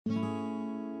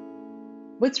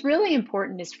What's really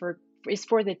important is for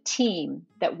the team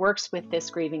that works with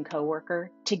this grieving coworker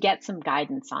to get some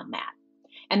guidance on that.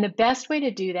 And the best way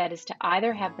to do that is to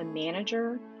either have the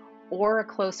manager or a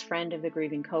close friend of the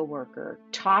grieving coworker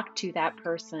talk to that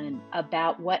person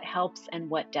about what helps and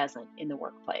what doesn't in the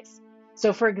workplace.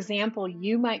 So for example,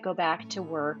 you might go back to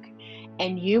work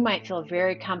and you might feel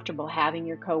very comfortable having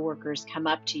your coworkers come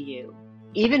up to you,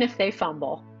 even if they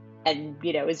fumble and,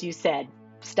 as you said,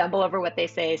 stumble over what they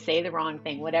say the wrong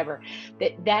thing, whatever.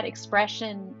 That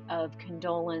expression of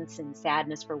condolence and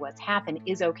sadness for what's happened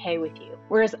is okay with you.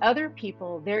 Whereas other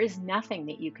people, there is nothing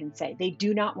that you can say. They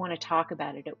do not want to talk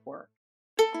about it at work.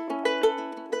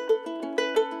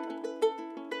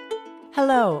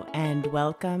 Hello, and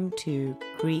welcome to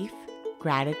Grief,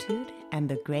 Gratitude, and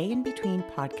the Gray in Between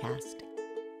podcast.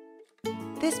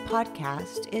 This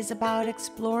podcast is about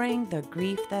exploring the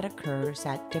grief that occurs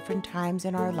at different times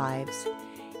in our lives,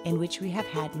 in which we have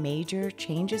had major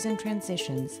changes and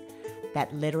transitions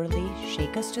that literally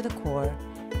shake us to the core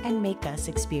and make us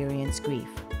experience grief.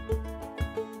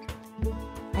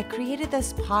 I created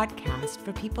this podcast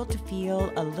for people to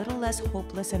feel a little less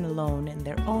hopeless and alone in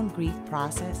their own grief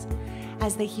process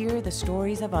as they hear the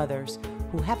stories of others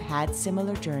who have had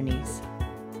similar journeys.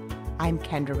 I'm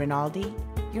Kendra Rinaldi,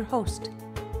 your host.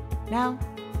 Now,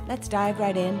 let's dive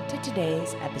right into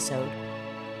today's episode.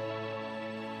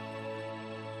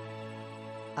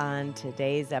 On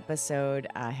today's episode,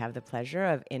 I have the pleasure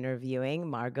of interviewing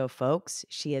Margo Fowkes.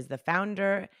 She is the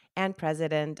founder and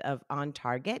president of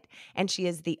OnTarget, and she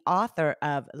is the author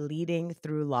of Leading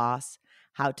Through Loss,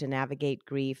 How to Navigate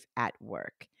Grief at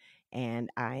Work. And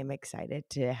I am excited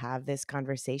to have this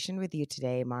conversation with you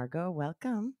today, Margo.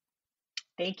 Welcome.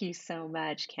 Thank you so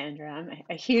much, Kendra. I'm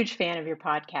a huge fan of your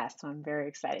podcast, so I'm very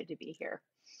excited to be here.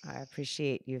 I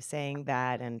appreciate you saying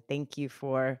that, and thank you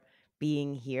for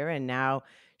being here and now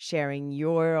sharing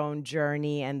your own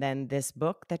journey, and then this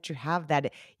book that you have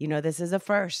that, this is a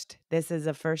first. This is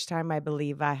the first time I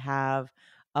believe I have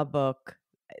a book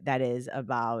that is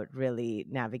about really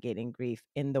navigating grief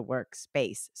in the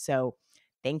workspace. So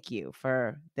thank you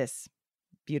for this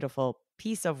beautiful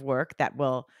piece of work that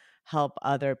will help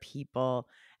other people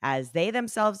as they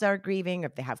themselves are grieving,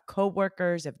 if they have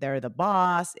coworkers, if they're the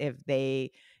boss, if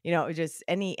they, just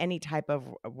any type of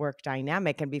work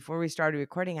dynamic. And before we started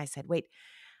recording, I said, wait,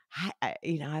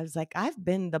 I was like, I've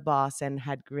been the boss and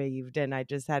had grieved. And I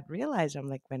just had realized, I'm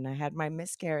like, when I had my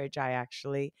miscarriage, I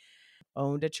actually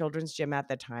owned a children's gym at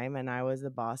the time and I was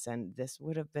the boss. And this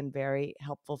would have been very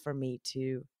helpful for me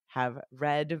to have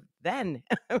read then.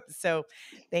 So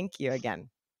thank you again.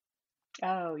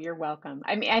 Oh, you're welcome.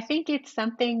 I mean, I think it's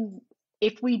something,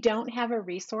 if we don't have a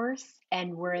resource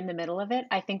and we're in the middle of it,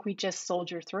 I think we just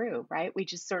soldier through, right? We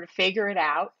just sort of figure it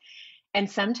out. And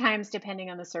sometimes,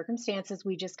 depending on the circumstances,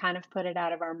 we just kind of put it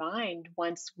out of our mind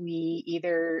once we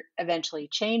either eventually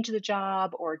change the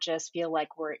job or just feel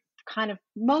like we're kind of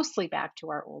mostly back to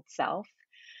our old self.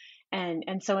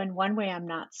 And so in one way, I'm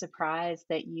not surprised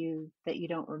that you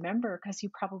don't remember, because you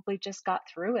probably just got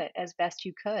through it as best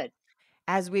you could.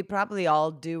 As we probably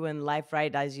all do in life,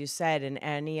 right? As you said, in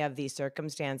any of these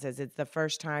circumstances, it's the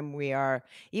first time we are,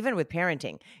 even with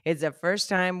parenting, it's the first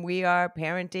time we are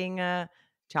parenting a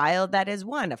child that is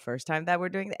one, the first time that we're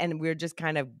doing that. And we're just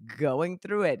kind of going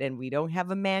through it and we don't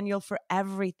have a manual for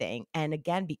everything. And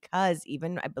again, because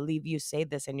even I believe you say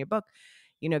this in your book,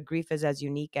 grief is as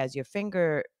unique as your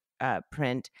finger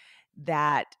print,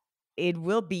 that it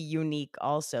will be unique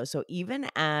also. So even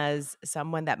as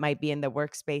someone that might be in the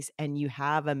workspace and you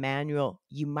have a manual,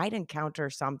 you might encounter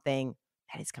something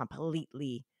that is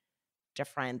completely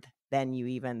different than you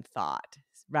even thought,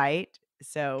 right?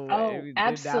 So Oh, navigating.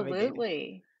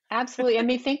 absolutely. Absolutely. I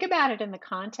mean, think about it in the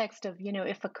context of,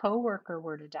 if a coworker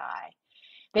were to die,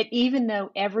 that even though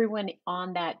everyone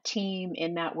on that team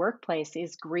in that workplace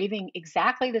is grieving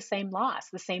exactly the same loss,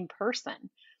 the same person,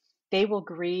 they will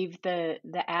grieve the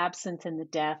absence and the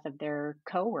death of their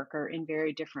coworker in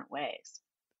very different ways.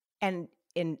 And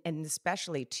and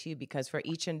especially too, because for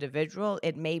each individual,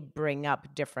 it may bring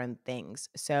up different things.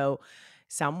 So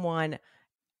someone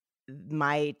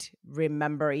might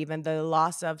remember even the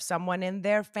loss of someone in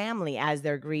their family as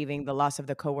they're grieving the loss of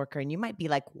the coworker, and you might be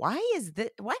like, why is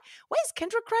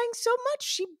Kendra crying so much?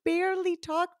 She barely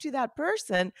talked to that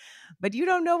person. But you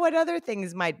don't know what other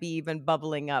things might be even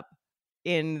bubbling up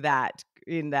in that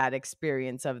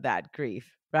experience of that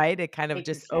grief, right? It kind of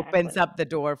just opens Exactly. up the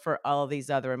door for all these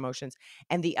other emotions.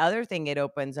 And the other thing it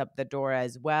opens up the door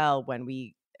as well when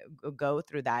we go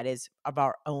through that is of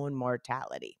our own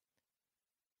mortality.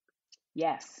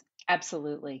 Yes.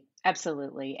 Absolutely,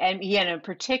 absolutely. And,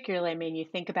 particularly, I mean, you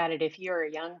think about it, if you're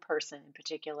a young person in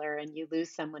particular and you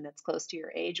lose someone that's close to your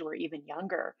age or even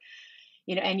younger,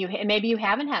 and maybe you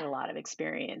haven't had a lot of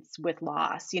experience with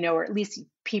loss, or at least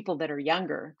people that are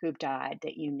younger who've died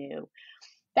that you knew.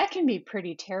 That can be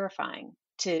pretty terrifying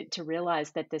to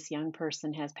realize that this young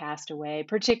person has passed away,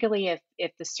 particularly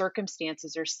if the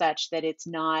circumstances are such that it's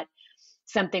not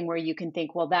something where you can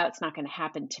think, well, that's not going to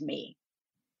happen to me.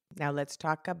 Now let's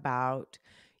talk about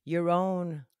your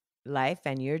own life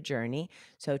and your journey.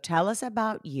 So tell us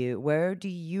about you. Where do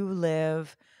you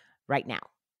live right now?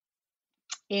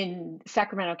 In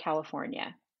Sacramento,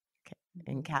 California.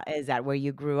 Okay. Mhm. Is that where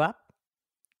you grew up?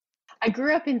 I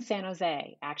grew up in San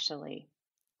Jose, actually,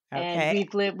 and Okay.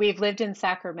 we've lived in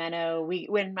Sacramento.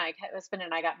 When my husband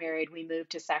and I got married, we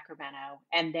moved to Sacramento,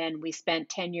 and then we spent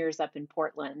 10 years up in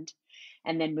Portland,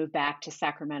 and then moved back to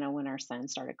Sacramento when our son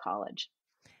started college.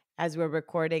 As we're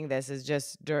recording this is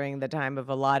just during the time of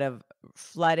a lot of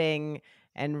flooding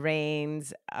and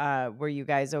rains. Were you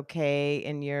guys okay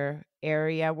in your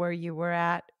area where you were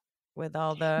at with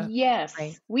all the rain?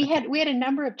 Yes, we Okay. had a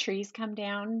number of trees come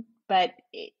down, but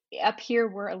up here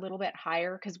we're a little bit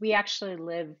higher because we actually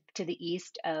live to the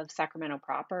east of Sacramento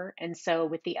proper, and so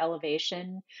with the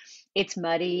elevation, it's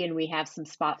muddy and we have some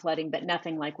spot flooding, but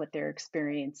nothing like what they're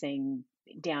experiencing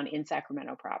down in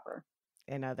Sacramento proper.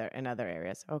 In other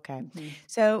areas. Okay. Mhm.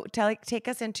 So take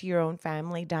us into your own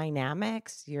family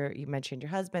dynamics. You mentioned your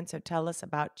husband, so tell us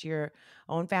about your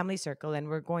own family circle, and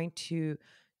we're going to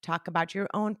talk about your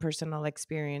own personal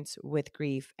experience with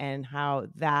grief and how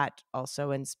that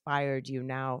also inspired you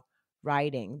now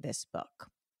writing this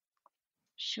book.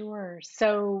 Sure.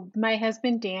 So my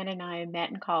husband Dan and I met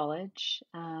in college,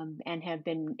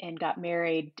 and got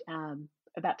married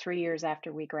about 3 years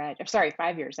after we grad. Sorry,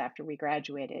 5 years after we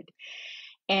graduated.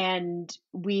 And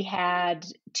we had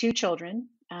two children,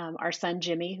 our son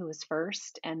Jimmy, who was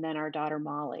first, and then our daughter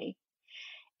Molly.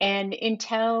 And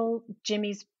until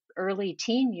Jimmy's early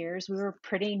teen years, we were a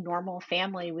pretty normal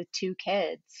family with two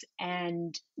kids.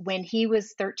 And when he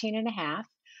was 13 and a half,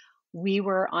 we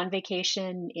were on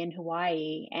vacation in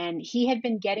Hawaii, and he had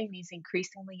been getting these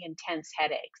increasingly intense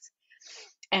headaches.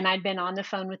 And I'd been on the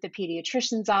phone with the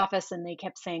pediatrician's office, and they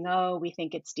kept saying, "Oh, we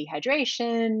think it's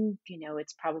dehydration.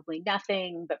 It's probably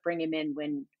nothing, but bring him in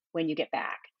when you get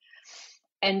back."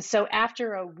 And so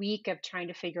after a week of trying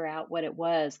to figure out what it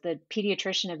was, the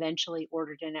pediatrician eventually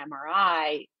ordered an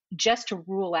MRI just to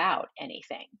rule out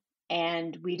anything.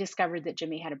 And we discovered that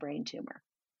Jimmy had a brain tumor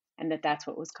and that that's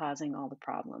what was causing all the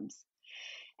problems.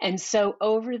 And so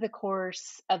over the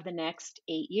course of the next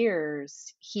 8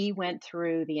 years, he went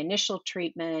through the initial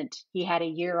treatment, he had a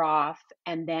year off,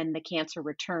 and then the cancer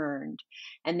returned.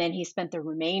 And then he spent the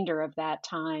remainder of that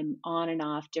time on and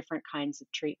off different kinds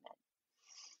of treatment.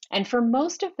 And for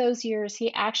most of those years,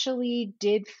 he actually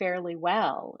did fairly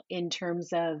well in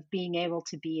terms of being able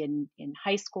to be in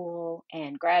high school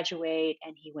and graduate.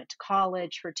 And he went to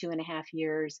college for 2.5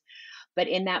 years. But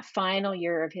in that final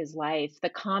year of his life, the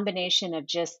combination of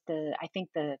just I think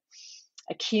the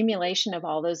accumulation of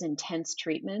all those intense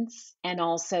treatments and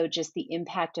also just the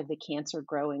impact of the cancer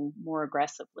growing more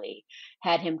aggressively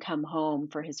had him come home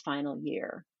for his final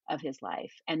year of his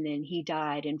life. And then he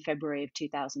died in February of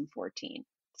 2014.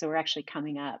 So we're actually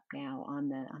coming up now on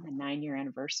the 9 year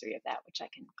anniversary of that, which I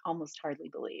can almost hardly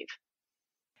believe.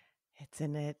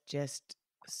 Isn't it just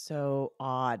so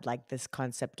odd, like this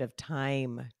concept of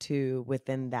time too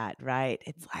within that, right?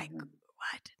 It's like, Mhm.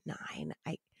 what? 9?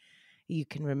 You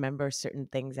can remember certain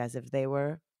things as if they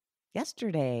were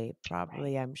yesterday, Right.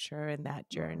 probably, I'm sure, in that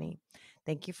Yeah. journey.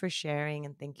 Thank you for sharing,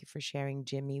 and thank you for sharing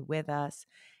Jimmy with us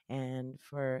and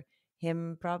for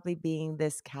him probably being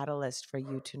this catalyst for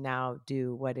you to now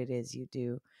do what it is you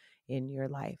do in your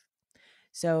life.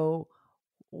 So,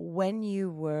 when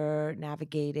you were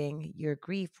navigating your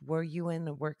grief, were you in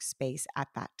a workspace at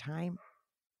that time?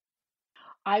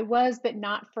 I was, but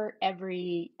not for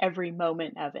every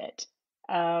moment of it.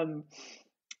 Um,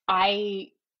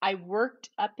 I I worked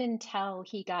up until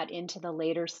he got into the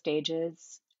later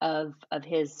stages of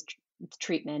his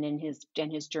treatment and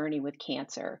his journey with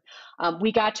cancer.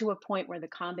 We got to a point where the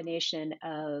combination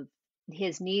of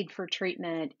his need for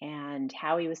treatment and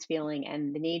how he was feeling,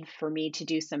 and the need for me to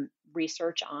do some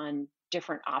research on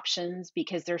different options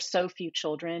because there's so few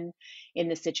children in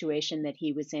the situation that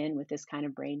he was in with this kind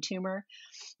of brain tumor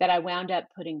that I wound up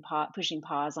pushing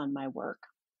pause on my work.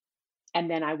 And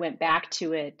then I went back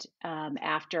to it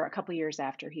after a couple years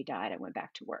after he died. I went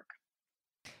back to work.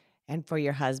 And for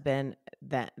your husband,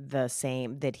 that the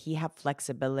same, did he have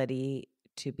flexibility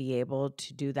to be able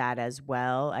to do that as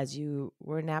well as you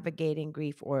were navigating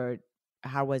grief, or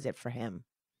how was it for him?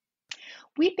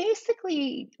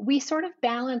 We sort of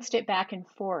balanced it back and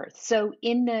forth. So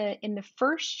in the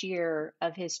first year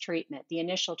of his treatment, the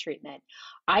initial treatment,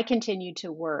 I continued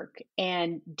to work,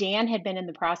 and Dan had been in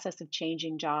the process of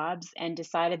changing jobs and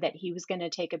decided that he was going to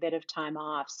take a bit of time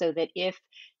off so that if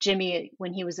Jimmy,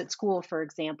 when he was at school, for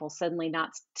example, suddenly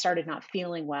not started not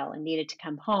feeling well and needed to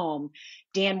come home,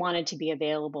 Dan wanted to be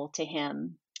available to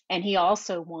him. And he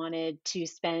also wanted to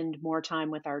spend more time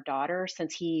with our daughter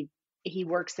since he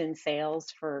works in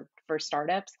sales for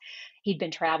startups. He'd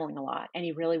been traveling a lot and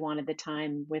he really wanted the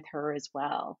time with her as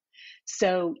well.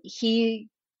 So he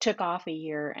took off a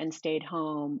year and stayed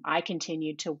home. I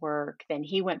continued to work, then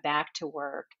he went back to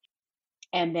work.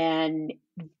 And then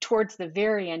towards the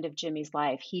very end of Jimmy's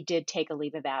life, he did take a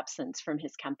leave of absence from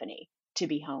his company to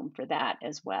be home for that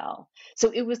as well.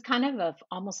 So it was kind of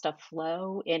almost a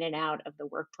flow in and out of the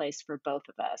workplace for both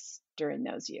of us during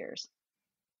those years.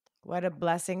 What a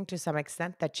blessing to some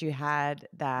extent that you had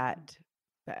Mhm. that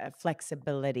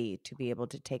flexibility to be able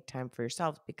to take time for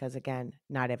yourself because, again,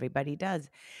 not everybody does.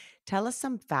 Tell us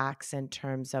some facts in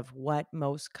terms of what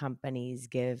most companies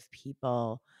give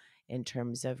people in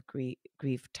terms of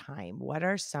grief time. What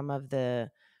are some of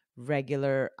the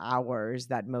regular hours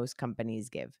that most companies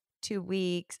give? 2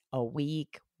 weeks, a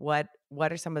week? What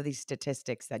are some of these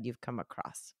statistics that you've come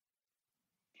across?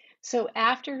 So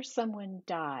after someone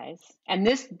dies, and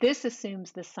this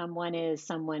assumes the someone is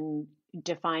someone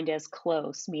defined as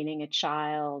close, meaning a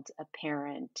child, a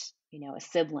parent, a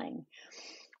sibling.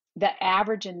 The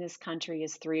average in this country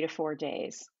is 3 to 4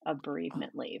 days of Oh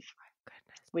bereavement leave, my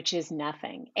goodness. which is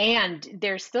nothing. And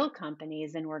there's still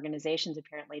companies and organizations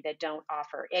apparently that don't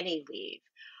offer any leave.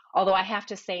 Although I have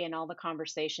to say, in all the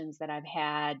conversations that I've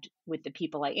had with the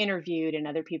people I interviewed and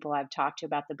other people I've talked to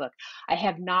about the book, I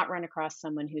have not run across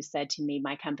someone who said to me,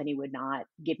 my company would not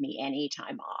give me any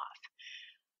time off.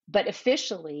 But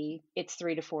officially, it's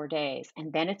 3 to 4 days.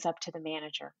 And then it's up to the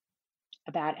manager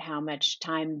about how much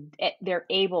time they're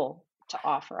able to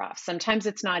offer off. Sometimes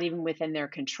it's not even within their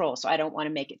control. So I don't want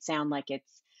to make it sound like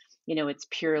it's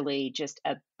purely just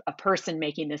a person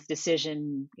making this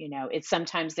decision. It's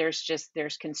sometimes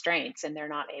there's constraints and they're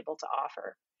not able to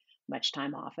offer much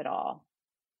time off at all.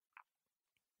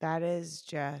 That is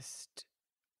just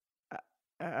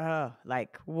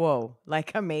like, whoa,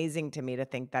 like amazing to me to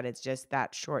think that it's just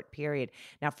that short period.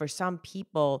 Now, for some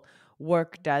people,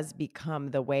 work does become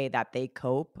the way that they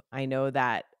cope. I know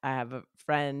that I have a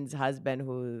friend's husband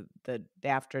who the day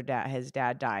after his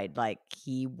dad died, like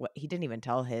he didn't even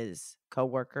tell his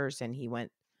coworkers, and he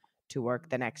went to work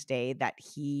the next day. That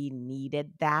he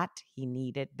needed that. He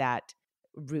needed that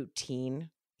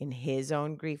routine in his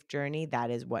own grief journey.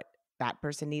 That is what that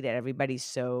person needed. Everybody's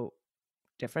so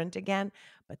different again,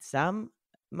 but some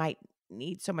might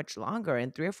need so much longer.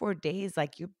 In 3 or 4 days,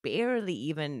 like, you're barely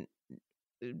even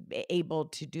able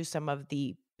to do some of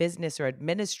the business or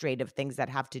administrative things that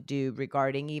have to do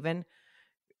regarding even,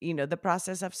 the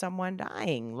process of someone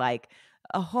dying, like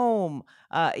a home,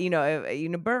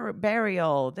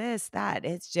 burial, this, that.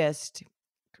 It's just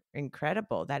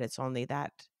incredible that it's only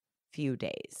that few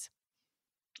days.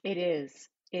 It is.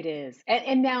 It is.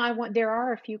 And now there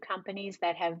are a few companies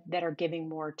that are giving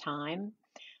more time,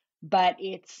 but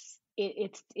it's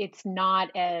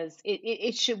not as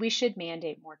it should we should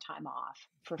mandate more time off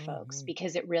for folks Mhm.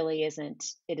 because it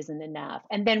isn't enough.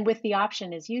 And then with the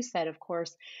option, as you said, of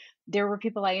course, there were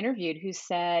people I interviewed who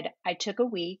said, I took a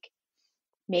week,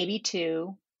 maybe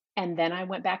two, and then I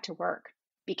went back to work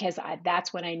because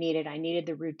that's what I needed. I needed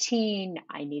the routine,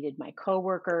 I needed my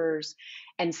coworkers,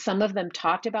 and some of them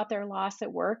talked about their loss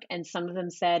at work, and some of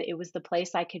them said it was the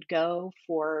place I could go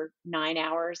for 9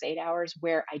 hours, 8 hours,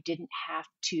 where I didn't have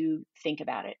to think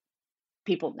about it.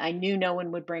 People, I knew no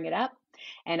one would bring it up,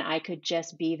 and I could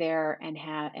just be there and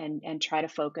have and try to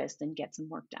focus and get some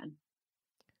work done.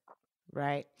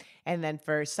 Right. And then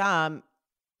for some,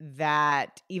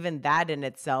 that even that in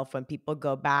itself, when people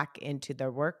go back into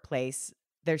their workplace,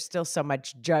 there's still so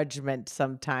much judgment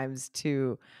sometimes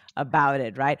too about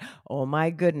it, right? Oh my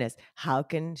goodness, how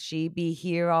can she be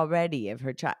here already if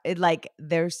her child, like,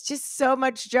 there's just so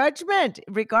much judgment,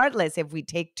 regardless if we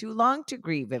take too long to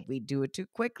grieve, if we do it too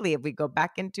quickly, if we go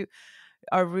back into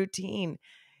our routine.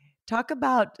 Talk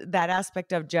about that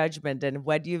aspect of judgment and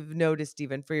what you've noticed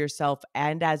even for yourself,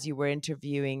 and as you were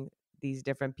interviewing these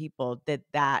different people, did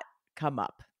that come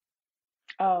up?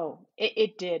 Oh,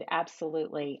 it did,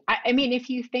 absolutely. I mean, if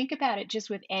you think about it, just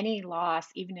with any loss,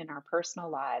 even in our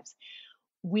personal lives,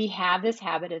 we have this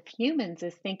habit of humans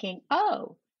is thinking,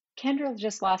 oh, Kendra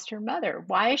just lost her mother.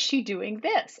 Why is she doing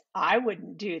this? I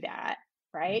wouldn't do that,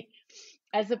 right?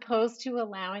 as opposed to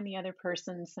allowing the other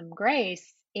person some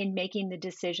grace in making the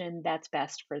decision that's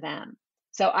best for them.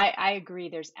 So I agree,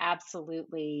 there's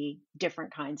absolutely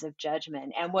different kinds of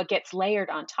judgment. And what gets layered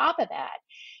on top of that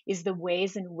is the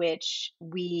ways in which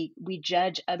we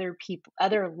judge other people,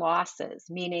 other losses,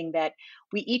 meaning that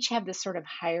we each have this sort of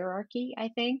hierarchy, I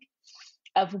think,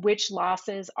 of which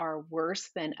losses are worse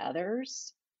than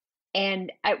others.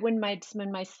 And when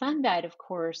my son died, of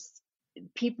course,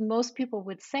 most people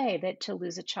would say that to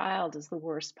lose a child is the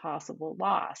worst possible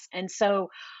loss. And so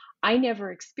I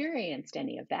never experienced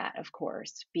any of that, of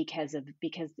course, because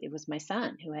it was my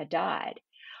son who had died.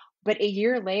 But a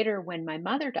year later, when my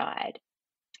mother died,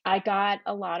 I got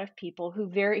a lot of people who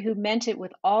meant it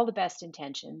with all the best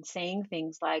intentions, saying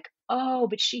things like, "Oh,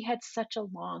 but she had such a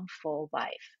long, full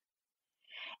life."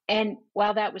 And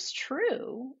while that was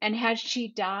true, and had she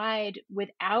died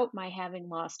without my having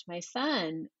lost my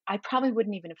son, I probably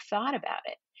wouldn't even have thought about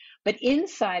it. But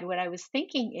inside, what I was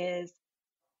thinking is,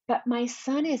 but my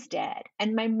son is dead,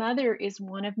 and my mother is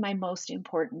one of my most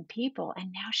important people,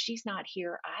 and now she's not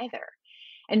here either.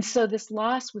 And so this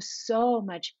loss was so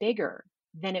much bigger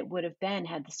than it would have been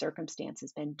had the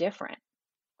circumstances been different.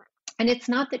 And it's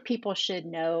not that people should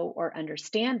know or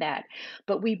understand that,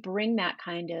 but we bring that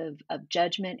kind of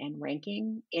judgment and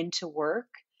ranking into work,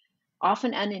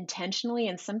 often unintentionally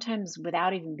and sometimes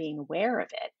without even being aware of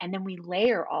it. And then we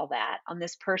layer all that on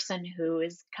this person who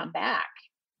has come back,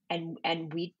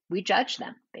 and we judge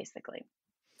them basically.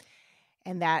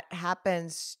 And that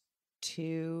happens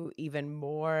to even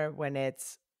more when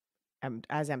it's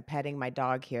as I'm petting my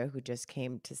dog here, who just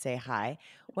came to say hi,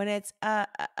 when it's a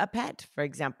pet, for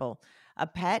example, a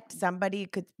pet, somebody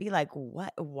could be like,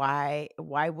 what, why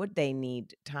would they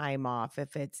need time off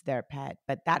if it's their pet?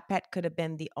 But that pet could have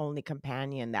been the only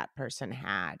companion that person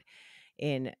had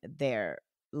in their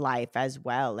life as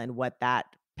well. And what that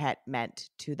pet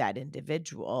meant to that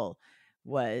individual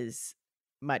was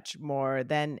much more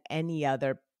than any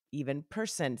other even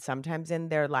person sometimes in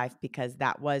their life, because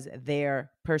that was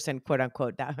their person, quote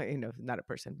unquote, that, not a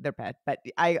person, their pet, but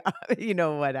I you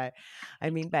know what I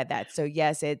mean by that. So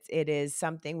yes, it is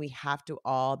something we have to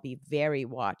all be very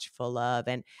watchful of.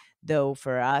 And though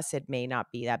for us it may not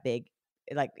be that big,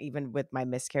 like even with my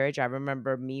miscarriage, I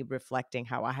remember me reflecting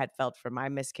how I had felt for my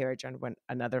miscarriage, and when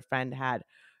another friend had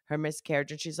her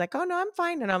miscarriage and she's like, "Oh no, I'm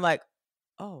fine." And I'm like,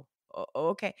 "Oh,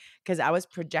 okay." Because I was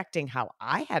projecting how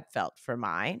I had felt for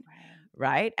mine,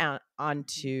 Right. right? Mhm.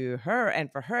 Onto her.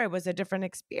 And for her, it was a different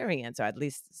experience, or at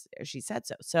least she said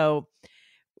so. So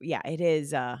yeah, it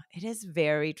is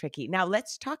very tricky. Now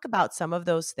let's talk about some of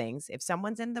those things. If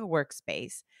someone's in the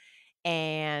workspace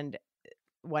and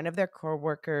one of their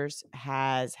coworkers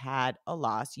has had a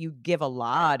loss, you give a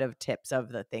lot of tips of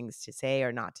the things to say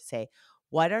or not to say.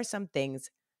 What are some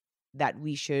things that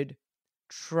we should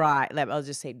try? I'll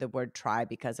just say the word try,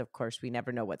 because of course we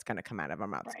never know what's going to come out of our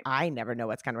mouths. Right. I never know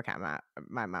what's going to come out of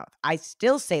my mouth. I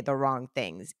still say the wrong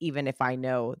things, even if I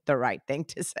know the right thing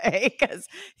to say, because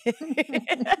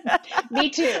Me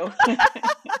too.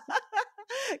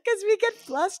 we get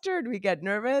flustered, we get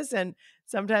nervous, and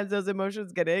sometimes those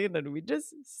emotions get in and we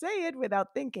just say it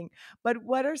without thinking. But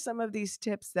what are some of these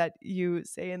tips that you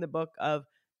say in the book of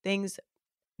things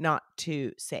not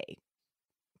to say,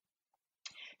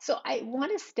 So I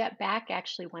want to step back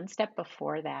actually one step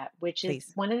before that, which is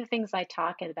please? one of the things I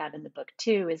talk about in the book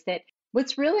too, is that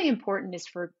what's really important is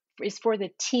for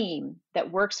the team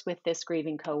that works with this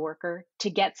grieving coworker to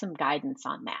get some guidance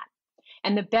on that.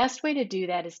 And the best way to do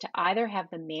that is to either have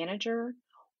the manager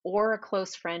or a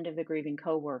close friend of the grieving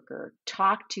coworker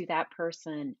talk to that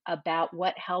person about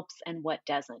what helps and what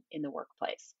doesn't in the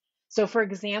workplace. So, for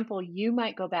example, you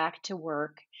might go back to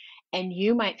work and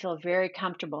you might feel very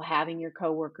comfortable having your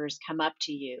coworkers come up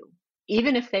to you,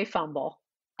 even if they fumble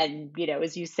and,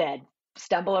 as you said,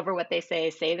 stumble over what they say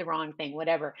the wrong thing,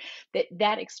 whatever.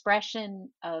 That expression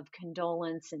of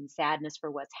condolence and sadness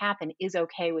for what's happened is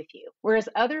okay with you. Whereas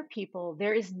other people,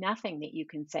 there is nothing that you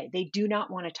can say. They do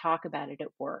not want to talk about it at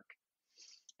work.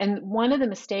 And one of the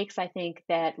mistakes I think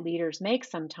that leaders make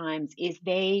sometimes is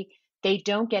they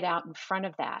don't get out in front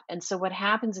of that. And so what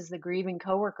happens is the grieving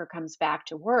coworker comes back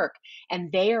to work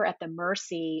and they are at the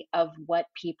mercy of what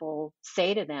people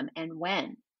say to them and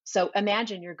when. So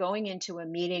imagine you're going into a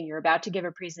meeting, you're about to give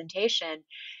a presentation,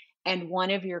 and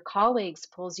one of your colleagues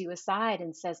pulls you aside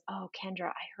and says, "Oh, Kendra,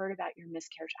 I heard about your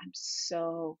miscarriage. I'm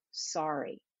so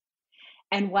sorry."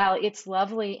 And while it's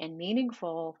lovely and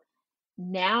meaningful,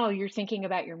 now you're thinking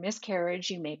about your miscarriage.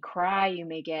 You may cry, you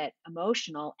may get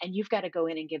emotional, and you've got to go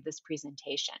in and give this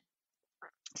presentation.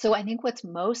 So I think what's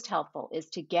most helpful is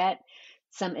to get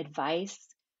some advice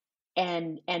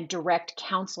and direct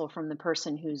counsel from the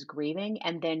person who's grieving,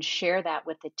 and then share that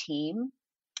with the team.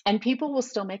 And people will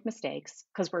still make mistakes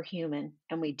because we're human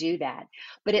and we do that.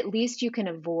 But at least you can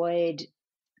avoid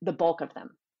the bulk of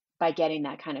them by getting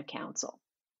that kind of counsel.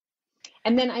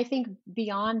 And then I think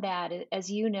beyond that, as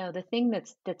you know, the thing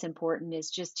that's important is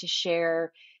just to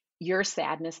share your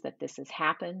sadness that this has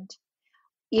happened.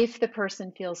 If the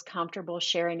person feels comfortable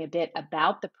sharing a bit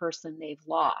about the person they've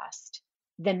lost,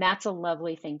 then that's a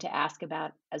lovely thing to ask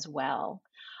about as well.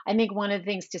 I think one of the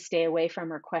things to stay away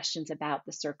from are questions about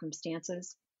the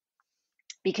circumstances,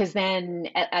 because then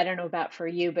I don't know about for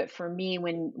you, but for me,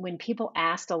 when people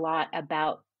asked a lot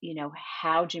about,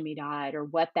 how Jimmy died or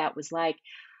what that was like,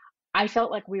 I felt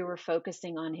like we were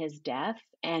focusing on his death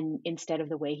and instead of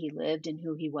the way he lived and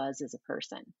who he was as a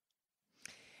person.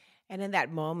 And in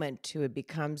that moment too, it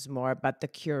becomes more about the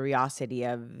curiosity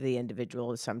of the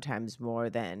individual sometimes more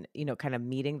than, kind of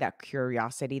meeting that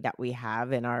curiosity that we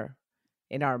have in our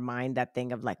mind, that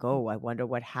thing of like, oh, I wonder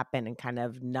what happened, and kind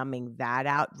of numbing that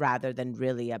out rather than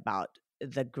really about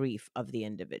the grief of the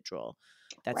individual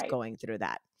that's Right, going through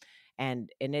that.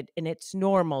 And it's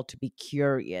normal to be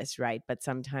curious, right? But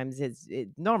sometimes it's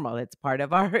normal, it's part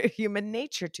of our human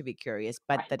nature to be curious,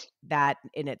 but right, that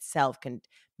in itself can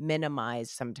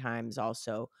minimize sometimes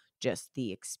also just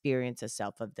the experience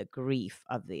itself of the grief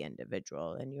of the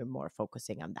individual, and you're more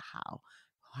focusing on the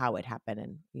how it happened,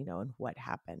 and and what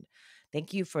happened.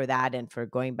 Thank you for that, and for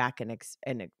going back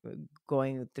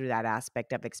going through that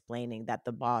aspect of explaining that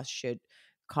the boss should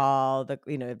call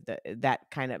that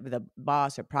kind of the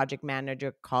boss or project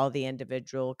manager, call the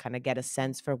individual, kind of get a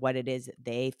sense for what it is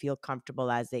they feel comfortable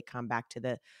as they come back to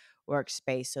the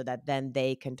workspace, so that then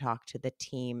they can talk to the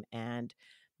team and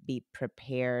be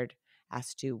prepared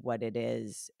as to what it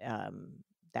is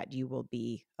that you will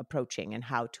be approaching and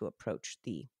how to approach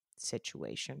the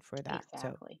situation for that. So,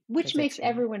 exactly. Which because makes it's really,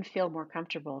 everyone feel more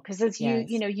comfortable because as yes.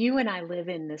 you and I live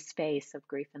in this space of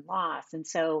grief and loss. And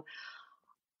so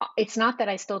it's not that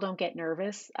I still don't get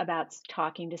nervous about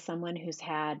talking to someone who's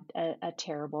had a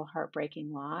terrible,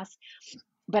 heartbreaking loss,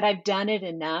 but I've done it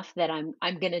enough that I'm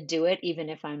going to do it even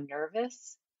if I'm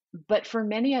nervous. But for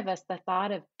many of us, the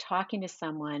thought of talking to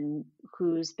someone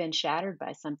who's been shattered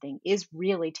by something is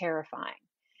really terrifying.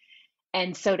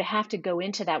 And so to have to go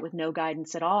into that with no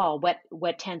guidance at all,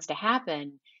 what tends to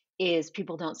happen is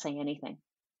people don't say anything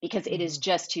because it is Hmm.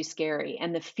 just too scary.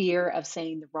 And the fear of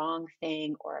saying the wrong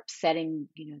thing or upsetting,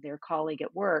 their colleague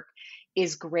at work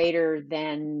is greater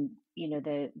than,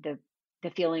 the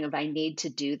feeling of I need to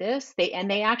do this. They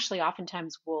actually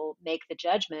oftentimes will make the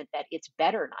judgment that it's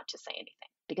better not to say anything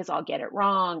because I'll get it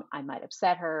wrong, I might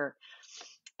upset her,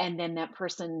 and then that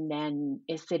person then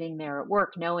is sitting there at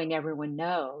work knowing everyone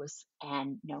knows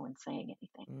and no one's saying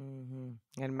anything.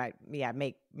 Hmm. And might, yeah,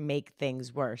 make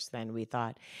things worse than we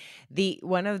thought. The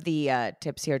one of the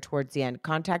tips here towards the end: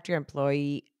 contact your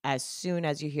employee as soon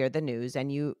as you hear the news.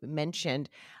 And you mentioned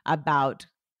about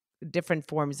different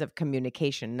forms of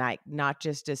communication, like not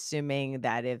just assuming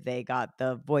that if they got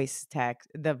the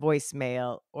the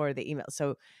voicemail or the email.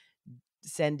 So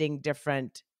sending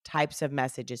different types of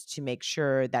messages to make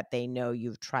sure that they know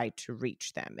you've tried to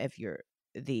reach them if you're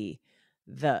the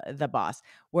the boss.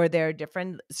 Were there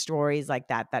different stories like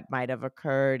that might have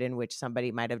occurred in which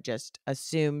somebody might have just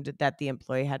assumed that the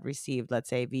employee had received, let's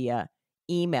say, via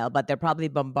email, but they're probably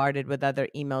bombarded with other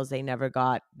emails they never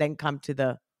got, then come to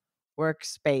the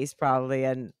workspace probably,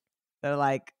 and they're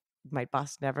like, my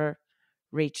boss never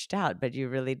reached out, but you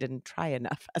really didn't try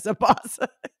enough as a boss.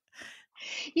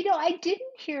 I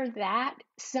didn't hear that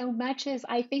so much as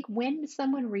I think when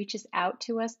someone reaches out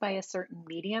to us by a certain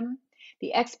medium,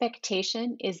 the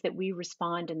expectation is that we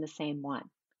respond in the same one.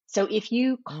 So if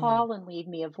you Mm, call and leave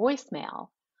me a voicemail,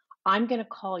 I'm going to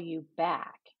call you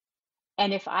back.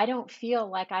 And if I don't feel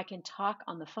like I can talk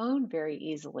on the phone very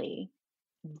easily,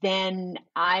 then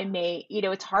I may,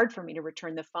 it's hard for me to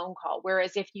return the phone call.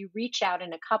 Whereas if you reach out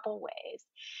in a couple ways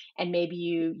and maybe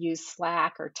you use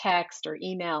Slack or text or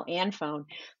email and phone,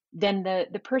 then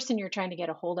the person you're trying to get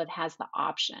a hold of has the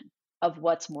option of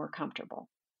what's more comfortable.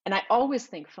 And I always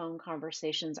think phone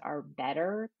conversations are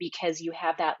better because you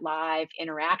have that live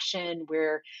interaction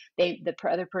where the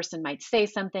other person might say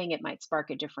something, it might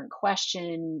spark a different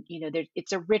question.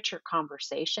 It's a richer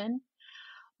conversation,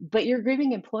 but your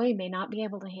grieving employee may not be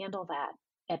able to handle that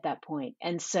at that point.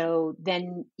 And so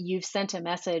then you've sent a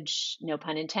message, no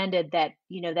pun intended, that,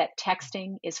 that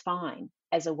texting is fine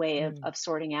as a way of, mm, of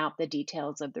sorting out the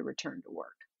details of the return to work.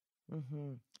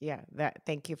 yeah, that,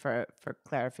 thank you for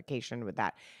clarification with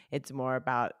that. It's more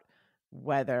about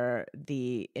whether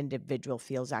the individual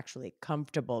feels actually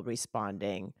comfortable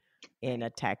responding in Right. a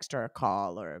text or a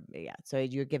call, or yeah. So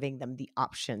you're giving them the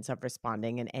options of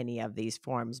responding in any of these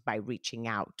forms by reaching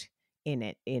out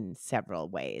in several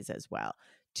ways as well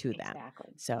to them.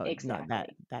 Exactly. So no,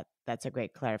 Exactly. that's a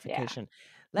great Yeah. clarification.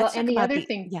 Well, Let's and talk the about other the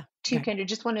thing yeah. too, Good. Kendra,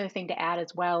 just one other thing to add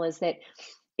as well is that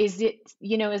is it,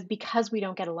 is because we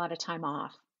don't get a lot of time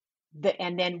off.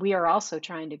 And then we are also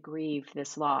trying to grieve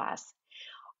this loss.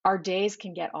 Our days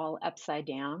can get all upside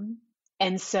down.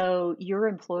 And so your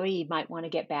employee might want to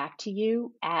get back to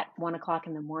you at 1 o'clock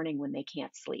in the morning when they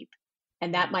can't sleep.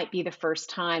 And that Mhm. might be the first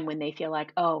time when they feel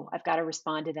like, oh, I've got to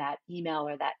respond to that email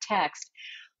or that text.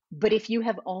 But if you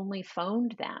have only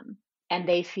phoned them and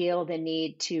they feel the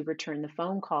need to return the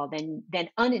phone call, then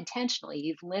unintentionally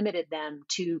you've limited them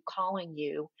to calling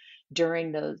you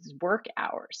during those work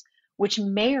hours, which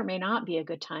may or may not be a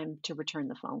good time to return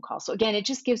the phone call. So again, it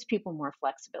just gives people more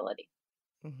flexibility.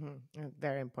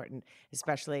 Very important,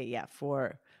 especially yeah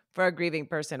for a grieving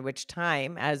person, which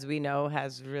time, as we know,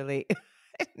 has really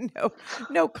no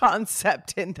no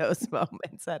concept in those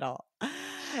moments at all.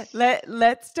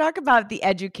 Let's talk about the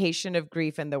education of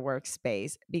grief in the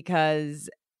workspace, because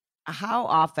how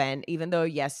often, even though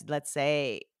yes, let's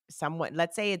say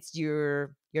it's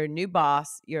your new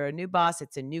boss, you're a new boss,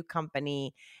 it's a new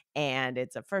company, and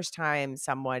it's the first time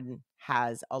someone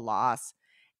has a loss,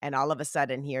 and all of a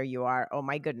sudden here you are, oh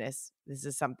my goodness, this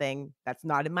is something that's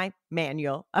not in my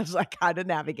manual of like how to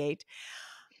navigate.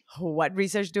 What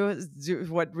resources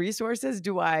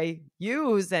do I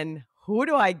use, and who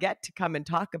do I get to come and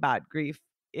talk about grief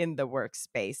in the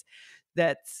workspace?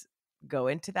 Let's go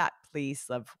into that, please,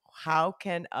 of how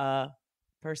can a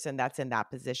person that's in that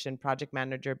position, project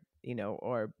manager,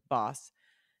 or boss,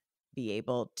 be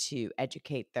able to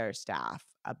educate their staff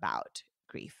about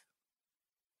grief?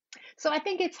 So I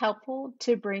think it's helpful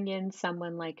to bring in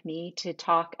someone like me to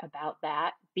talk about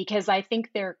that because I think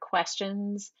there are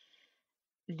questions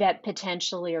that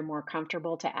potentially are more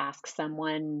comfortable to ask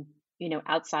someone,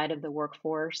 outside of the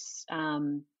workforce,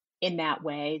 in that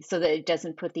way so that it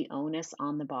doesn't put the onus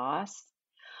on the boss.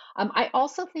 I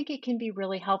also think it can be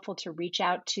really helpful to reach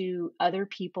out to other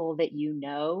people that you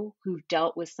know who've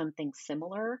dealt with something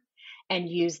similar and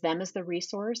use them as the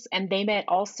resource. And they may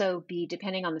also be,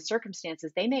 depending on the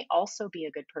circumstances, they may also be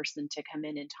a good person to come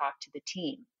in and talk to the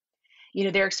team.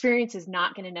 Their experience is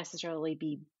not going to necessarily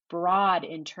be broad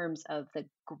in terms of the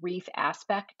grief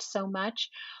aspect so much,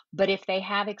 but if they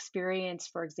have experience,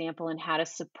 for example, in how to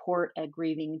support a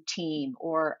grieving team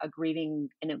or a grieving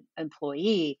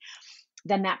employee,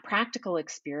 then that practical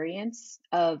experience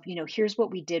of, here's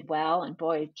what we did well, and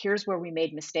boy, here's where we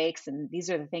made mistakes, and these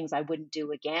are the things I wouldn't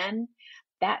do again.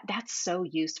 That's so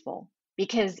useful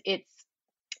because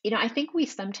I think we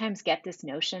sometimes get this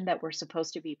notion that we're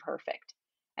supposed to be perfect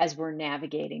as we're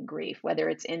navigating grief, whether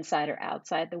it's inside or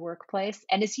outside the workplace.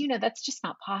 And as you know, that's just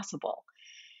not possible.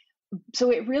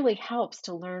 So it really helps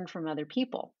to learn from other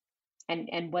people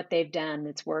and what they've done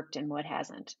that's worked and what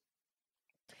hasn't.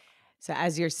 So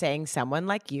as you're saying, someone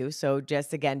like you, so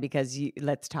just again, because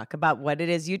let's talk about what it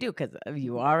is you do, because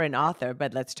you Mhm. are an author,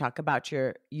 but let's talk about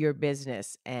your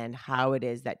business and how it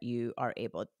is that you are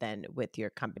able then with your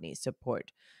company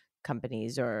support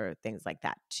companies or things like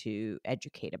that to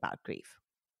educate about grief.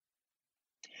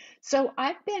 So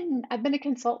I've been a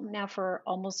consultant now for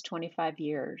almost 25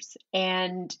 years,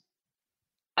 and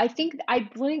I think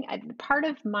part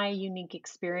of my unique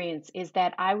experience is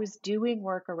that I was doing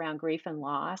work around grief and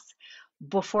loss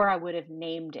before I would have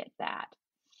named it that.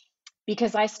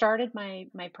 Because I started my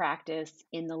practice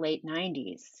in the late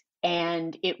 90s,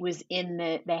 and it was in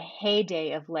the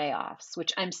heyday of layoffs,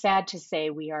 which I'm sad to say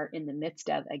we are in the midst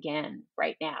of again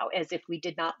right now, as if we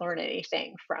did not learn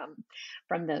anything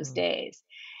from those Mm. days.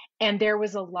 And there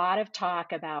was a lot of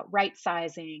talk about right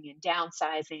sizing and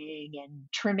downsizing and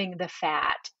trimming the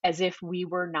fat, as if we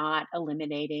were not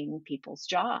eliminating people's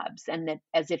jobs, and that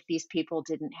as if these people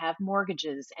didn't have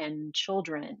mortgages and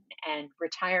children and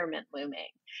retirement looming.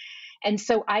 And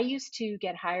so I used to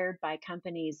get hired by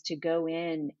companies to go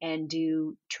in and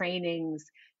do trainings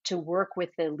to work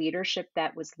with the leadership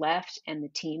that was left and the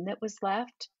team that was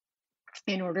left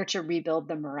in order to rebuild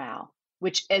the morale,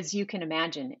 which, as you can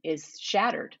imagine, is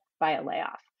shattered by a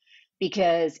layoff.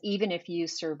 Because even if you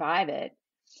survive it,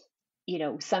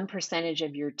 some percentage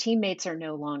of your teammates are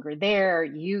no longer there.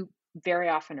 You very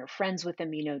often are friends with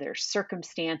them, their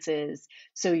circumstances.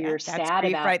 So Yeah, you're that's sad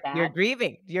grief, about right? You're that.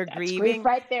 grieving. You're That's grief grieving.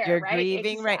 right there, You're right?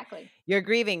 grieving, right? Exactly. You're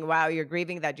grieving. Wow, you're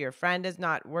grieving that your friend is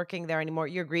not working there anymore.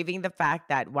 You're grieving the fact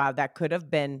that wow, that could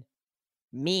have been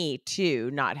me too,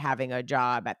 not having a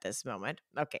job at this moment.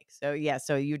 Okay, so yeah,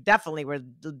 so you definitely were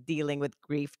dealing with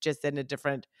grief just in a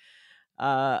different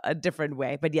a different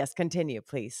way. But yes, continue,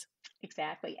 please.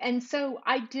 Exactly. And so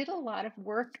I did a lot of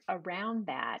work around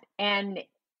that. And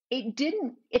it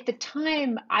didn't, at the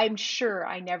time, I'm sure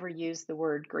I never used the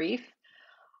word grief.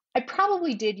 I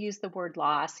probably did use the word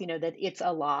loss, that it's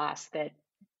a loss, that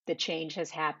the change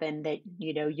has happened, that,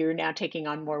 you're now taking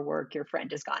on more work, your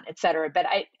friend is gone, et cetera. But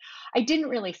I didn't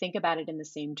really think about it in the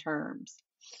same terms.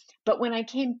 But when I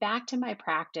came back to my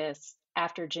practice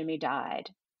after Jimmy died,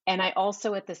 and I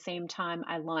also at the same time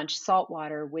I launched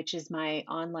Saltwater, which is my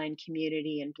online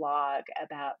community and blog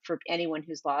about for anyone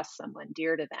who's lost someone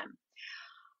dear to them.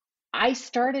 I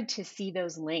started to see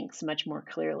those links much more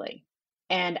clearly.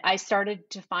 And I started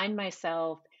to find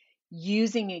myself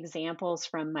using examples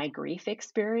from my grief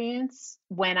experience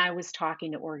when I was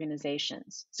talking to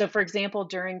organizations. So, for example,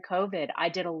 during COVID, I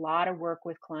did a lot of work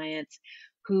with clients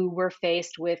who were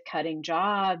faced with cutting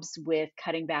jobs, with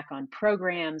cutting back on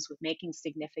programs, with making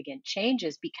significant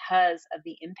changes because of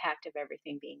the impact of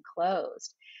everything being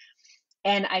closed.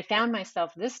 And I found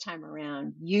myself this time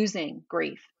around using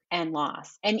grief and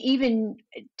loss, and even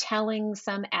telling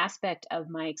some aspect of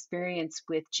my experience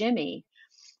with Jimmy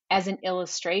as an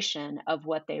illustration of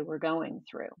what they were going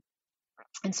through.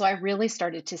 And so I really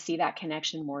started to see that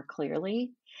connection more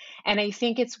clearly. And I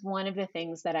think it's one of the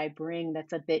things that I bring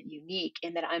that's a bit unique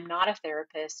in that I'm not a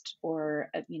therapist or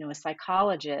a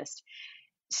psychologist.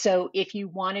 So if you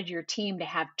wanted your team to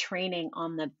have training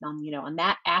on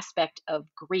that aspect of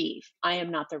grief, I am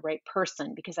not the right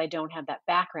person because I don't have that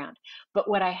background. But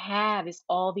what I have is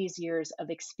all these years of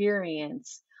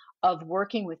experience of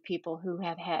working with people who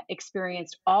have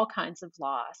experienced all kinds of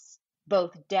loss,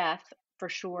 both death for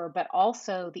sure, but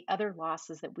also the other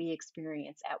losses that we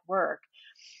experience at work,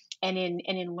 and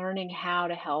in learning how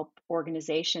to help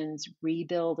organizations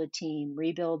rebuild a team,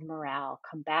 rebuild morale,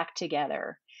 come back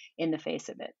together in the face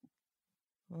of it.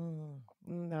 Mm,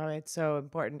 no, it's so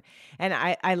important. And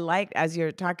I like, as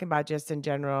you're talking about just in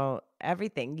general,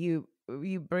 everything,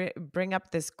 bring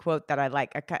up this quote that I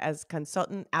like. As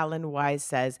consultant Alan Wise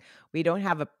says, we don't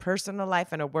have a personal life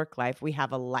and a work life, we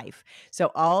have a life.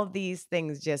 So all of these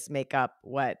things just make up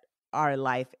what our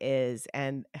life is,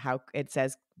 and how it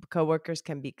says coworkers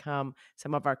can become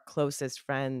some of our closest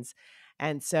friends.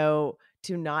 And so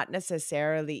to not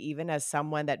necessarily, even as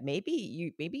someone that maybe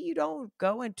you don't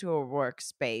go into a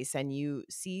workspace and you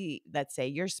see, let's say,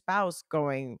 your spouse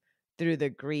going through the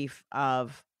grief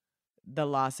of the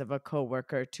loss of a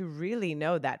coworker, to really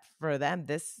know that for them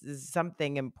this is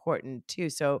something important too.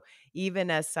 So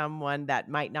even as someone that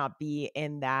might not be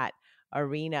in that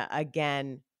arena,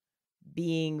 again,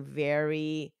 being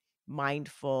very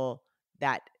mindful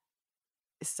that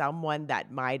someone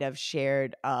that might have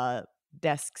shared a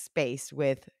desk space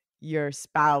with your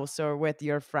spouse or with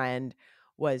your friend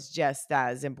was just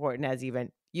as important as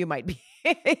even you might be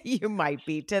you might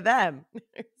be to them.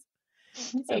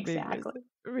 So being Exactly.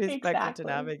 respectful to Exactly.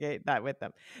 navigate that with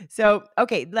them. So,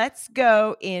 okay, let's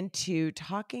go into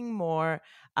talking more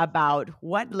about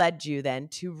what led you then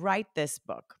to write this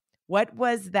book. What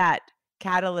was that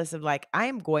catalyst of like, I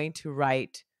am going to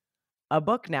write a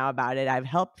book now about it. I've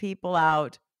helped people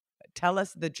out. Tell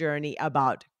us the journey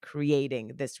about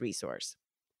creating this resource.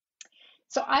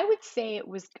 So I would say it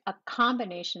was a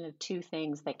combination of two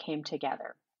things that came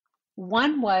together.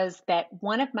 One was that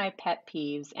one of my pet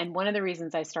peeves, and one of the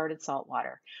reasons I started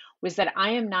Saltwater, was that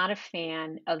I am not a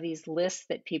fan of these lists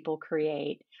that people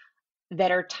create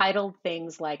that are titled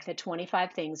things like the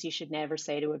 25 things you should never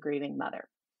say to a grieving mother.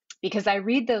 Because I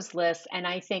read those lists and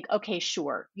I think, okay,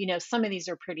 sure, some of these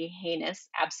are pretty heinous,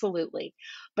 absolutely.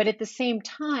 But at the same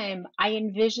time, I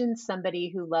envision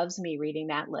somebody who loves me reading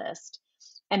that list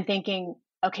and thinking,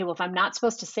 okay, well, if I'm not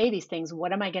supposed to say these things,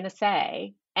 what am I going to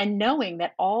say? And knowing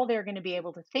that all they're going to be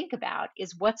able to think about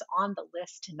is what's on the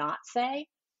list to not say,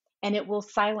 and it will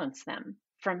silence them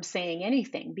from saying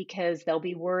anything because they'll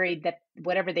be worried that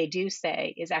whatever they do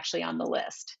say is actually on the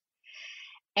list.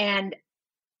 And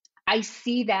I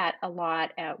see that a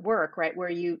lot at work, right? Where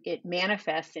it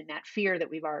manifests in that fear that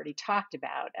we've already talked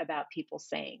about people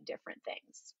saying different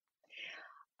things.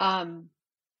 Um,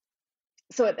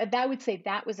 so I would say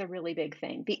that was a really big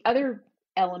thing. The other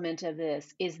element of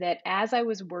this is that as I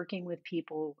was working with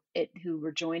people who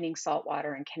were joining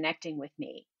Saltwater and connecting with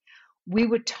me, we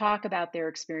would talk about their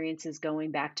experiences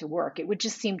going back to work. It would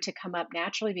just seem to come up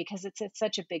naturally because it's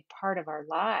such a big part of our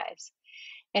lives.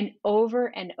 And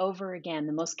over again,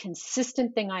 the most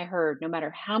consistent thing I heard, no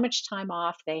matter how much time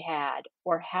off they had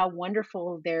or how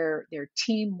wonderful their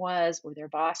team was or their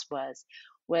boss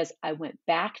was I went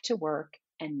back to work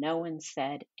and no one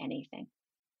said anything.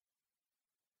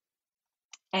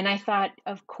 And I thought,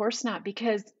 of course not,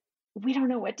 because we don't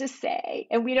know what to say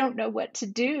and we don't know what to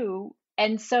do.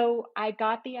 And so I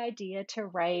got the idea to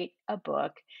write a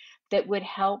book that would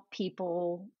help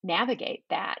people navigate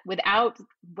that without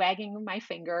wagging my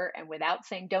finger and without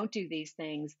saying don't do these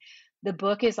things. The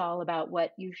book is all about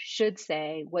what you should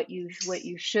say, what you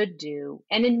should do.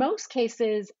 And in most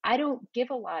cases, I don't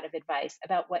give a lot of advice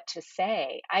about what to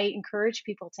say. I encourage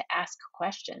people to ask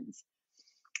questions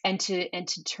and to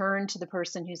turn to the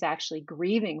person who's actually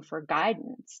grieving for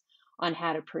guidance on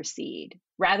how to proceed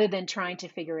rather than trying to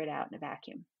figure it out in a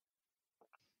vacuum.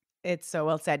 It's so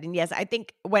well said. And yes, I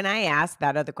think when I asked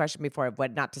that other question before of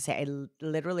what not to say,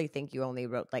 literally think you only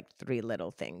wrote like three little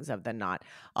things of the not.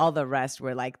 All the rest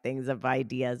were like things of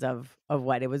ideas of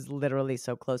what. It was literally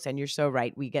so close. And you're so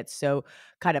right. We get so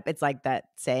caught up. It's like that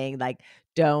saying, like,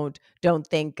 don't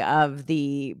think of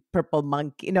the purple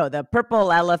monkey, no, the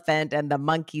purple elephant and the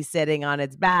monkey sitting on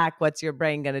its back. What's your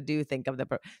brain gonna do? Think of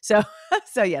the so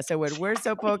so yeah. So when we're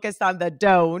so focused on the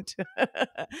don't,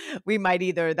 we might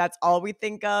either that's all we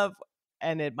think of,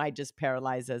 and it might just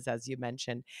paralyze us, as you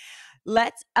mentioned.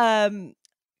 Let's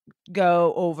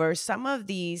go over some of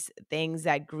these things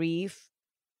that grief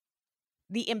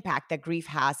the impact that grief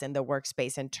has in the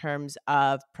workspace in terms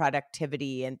of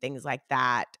productivity and things like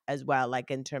that as well,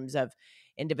 like in terms of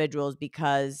individuals,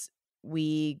 because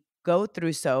we go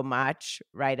through so much,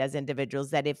 right, as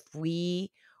individuals, that if we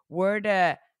were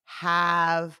to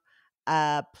have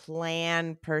a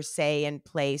plan per se in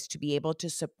place to be able to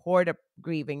support a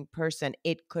grieving person,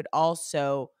 it could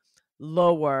also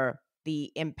lower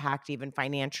the impact even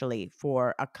financially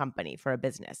for a company, for a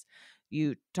business.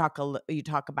 You talk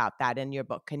about that in your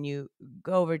book. Can you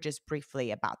go over just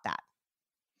briefly about that?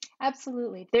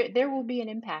 Absolutely. There will be an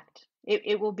impact.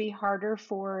 It will be harder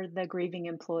for the grieving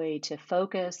employee to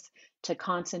focus, to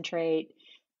concentrate.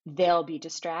 They'll be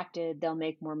distracted. They'll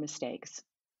make more mistakes.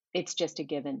 It's just a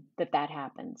given that that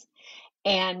happens.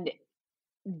 And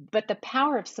but the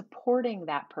power of supporting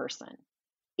that person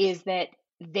is that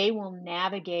they will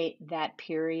navigate that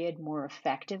period more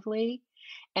effectively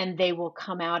and they will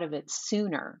come out of it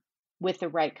sooner with the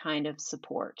right kind of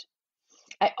support.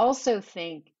 I also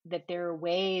think that there are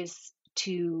ways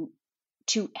to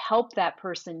help that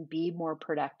person be more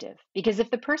productive, because if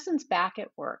the person's back at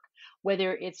work,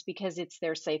 whether it's because it's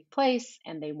their safe place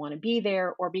and they want to be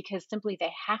there or because simply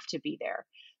they have to be there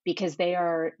because they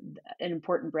are an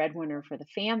important breadwinner for the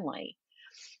family,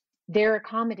 there are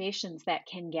accommodations that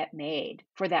can get made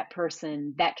for that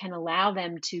person that can allow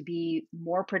them to be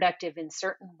more productive in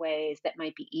certain ways that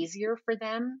might be easier for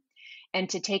them and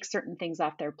to take certain things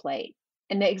off their plate.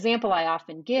 And the example I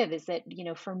often give is that,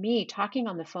 for me, talking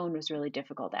on the phone was really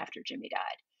difficult after Jimmy died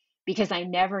because I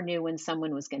never knew when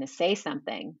someone was going to say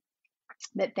something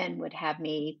that then would have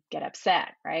me get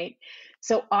upset, right?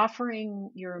 So offering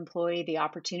your employee the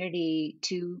opportunity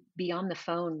to be on the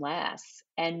phone less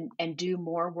and do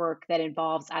more work that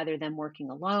involves either them working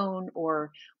alone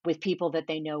or with people that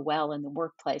they know well in the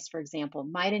workplace, for example,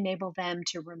 might enable them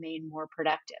to remain more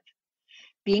productive.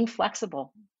 Being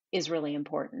flexible is really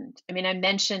important. I mean, I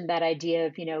mentioned that idea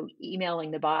of,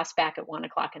 emailing the boss back at 1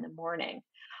 o'clock in the morning.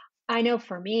 I know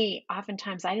for me,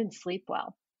 oftentimes I didn't sleep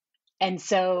well, and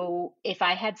so if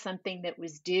I had something that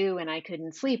was due and I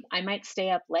couldn't sleep, I might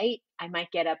stay up late. I might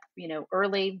get up,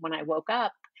 early when I woke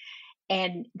up.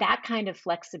 And that kind of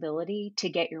flexibility to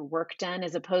get your work done,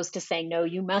 as opposed to saying, no,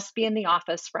 you must be in the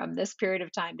office from this period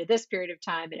of time to this period of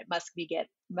time, and it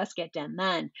must get done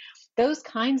then. Those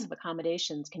kinds of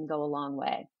accommodations can go a long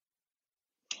way.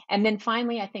 And then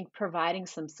finally, I think providing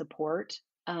some support.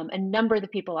 A number of the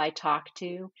people I talked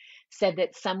to said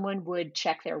that someone would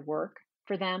check their work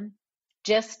for them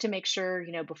just to make sure,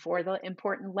 before the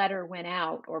important letter went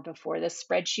out or before the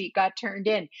spreadsheet got turned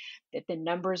in, that the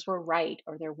numbers were right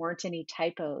or there weren't any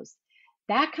typos.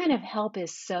 That kind of help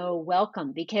is so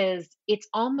welcome because it's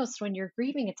almost when you're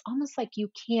grieving, it's almost like you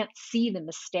can't see the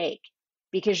mistake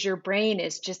because your brain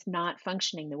is just not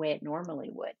functioning the way it normally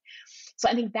would. So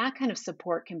I think that kind of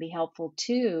support can be helpful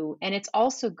too. And it's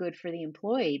also good for the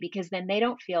employee because then they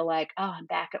don't feel like, oh, I'm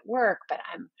back at work, but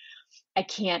I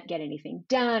can't get anything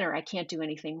done or I can't do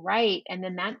anything right. And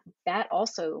then that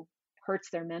also hurts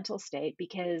their mental state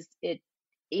because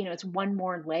it's one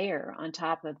more layer on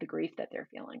top of the grief that they're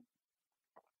feeling.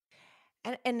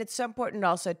 And it's so important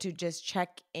also to just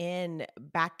check in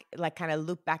back, like kind of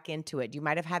loop back into it. You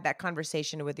might have had that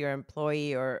conversation with your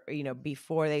employee or,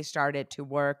 before they started to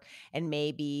work, and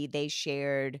maybe they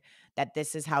shared that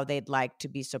this is how they'd like to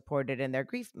be supported in their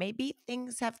grief. Maybe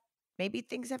things have maybe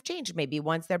things have changed. Maybe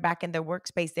once they're back in their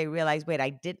workspace, they realize, wait,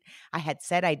 I had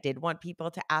said I did want people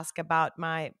to ask about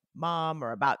my mom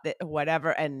or about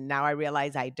whatever, and now I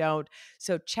realize I don't.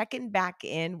 So checking back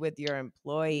in with your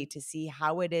employee to see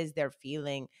how it is they're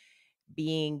feeling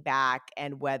being back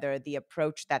and whether the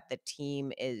approach that the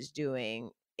team is doing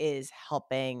is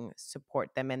helping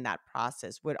support them in that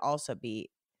process would also be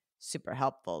super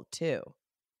helpful too.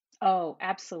 Oh,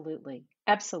 absolutely.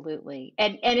 Absolutely.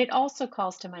 And it also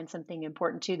calls to mind something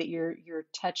important too that you're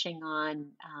touching on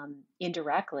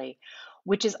indirectly,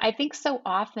 which is I think so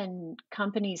often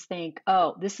companies think,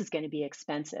 oh, this is going to be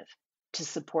expensive to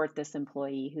support this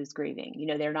employee who's grieving.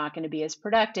 They're not going to be as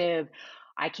productive.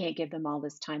 I can't give them all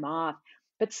this time off.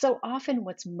 But so often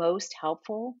what's most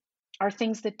helpful are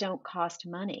things that don't cost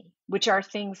money, which are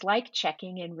things like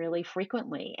checking in really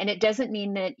frequently. And it doesn't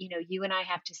mean that, you and I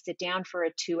have to sit down for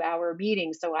a 2-hour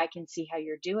meeting so I can see how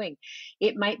you're doing.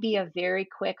 It might be a very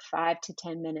quick 5 to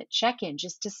 10 minute check-in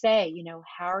just to say,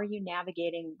 how are you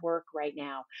navigating work right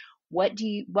now? What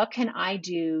can I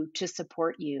do to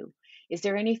support you? Is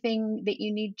there anything that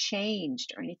you need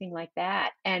changed or anything like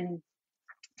that? And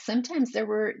sometimes there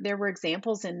were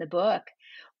examples in the book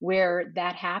where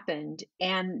that happened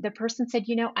and the person said,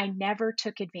 I never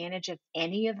took advantage of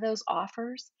any of those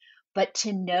offers, but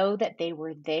to know that they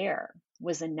were there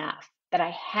was enough, that I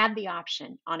had the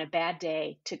option on a bad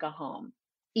day to go home,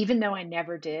 even though I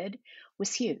never did,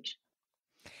 was huge.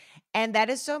 And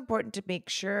that is so important to make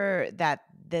sure that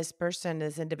this person,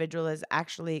 this individual is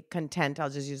actually content. I'll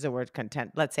just use the word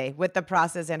content, let's say, with the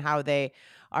process and how they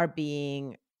are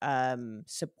being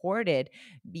supported.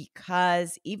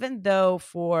 Because even though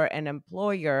for an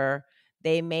employer,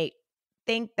 they may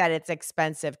think that it's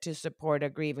expensive to support a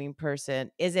grieving person,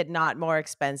 is it not more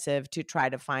expensive to try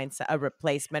to find a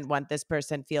replacement when this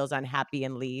person feels unhappy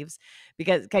and leaves?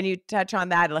 Because can you touch on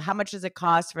that? How much does it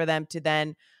cost for them to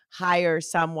then hire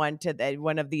someone to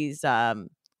one of these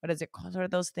what is it called? What are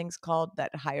those things called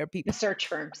that hire The people? search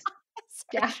firms.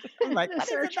 Yeah. Search. I'm like, The what is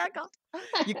it search that called?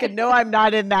 You firms. can know I'm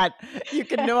not in that. You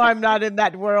can know I'm not in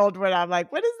that world when I'm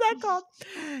like, what is that called?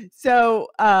 So,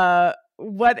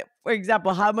 what, for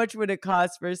example, how much would it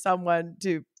cost for someone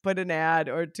to put an ad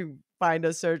or to find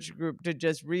a search group to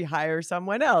just rehire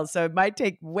someone else? So it might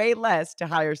take way less to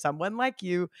hire someone like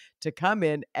you to come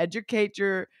in, educate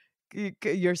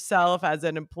yourself as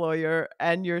an employer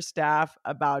and your staff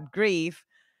about grief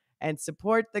and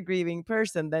support the grieving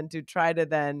person than to try to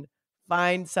then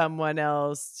find someone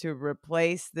else to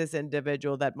replace this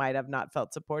individual that might have not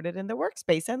felt supported in the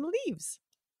workspace and leaves.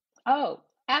 Oh,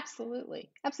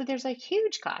 absolutely. Absolutely. There's a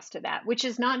huge cost to that, which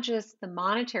is not just the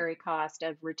monetary cost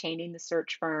of retaining the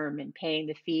search firm and paying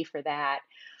the fee for that,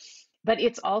 but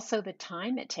it's also the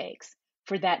time it takes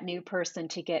for that new person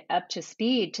to get up to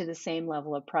speed to the same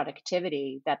level of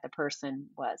productivity that the person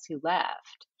was who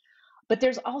left. But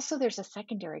there's a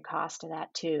secondary cost to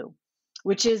that too,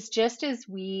 which is just as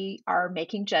we are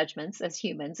making judgments as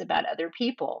humans about other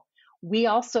people, we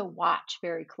also watch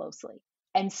very closely.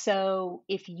 And so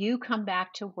if you come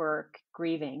back to work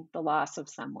grieving the loss of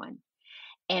someone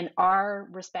and our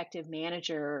respective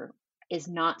manager is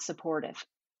not supportive,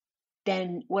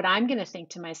 then what I'm going to think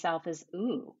to myself is,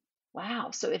 ooh, wow.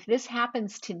 So if this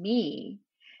happens to me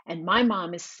and my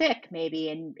mom is sick maybe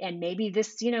and maybe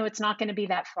this, it's not going to be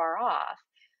that far off,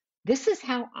 this is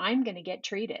how I'm going to get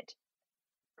treated.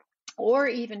 Or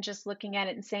even just looking at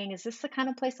it and saying, is this the kind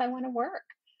of place I want to work?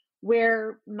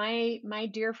 Where my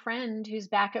dear friend who's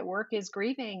back at work is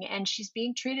grieving and she's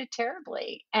being treated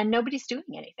terribly and nobody's doing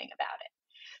anything about it.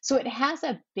 So it has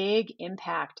a big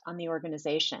impact on the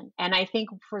organization. And I think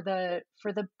for the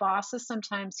bosses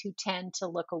sometimes who tend to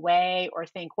look away or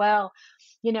think, well,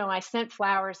 I sent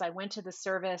flowers, I went to the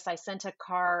service, I sent a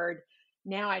card.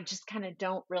 Now I just kind of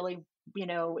don't really,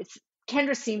 it's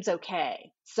Kendra seems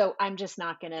okay, so I'm just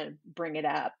not going to bring it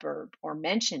up or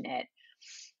mention it.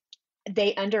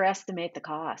 They underestimate the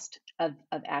cost of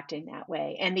acting that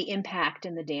way and the impact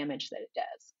and the damage that it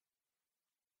does.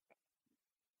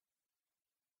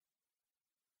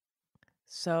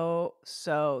 So,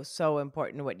 so, so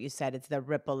important what you said. It's the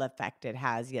ripple effect it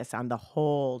has, yes, on the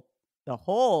whole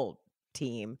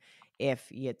team if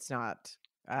it's not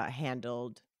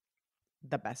handled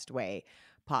the best way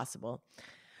possible.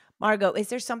 Margo, is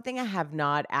there something I have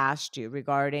not asked you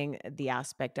regarding the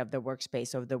aspect of the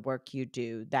workspace of the work you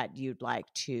do that you'd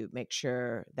like to make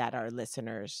sure that our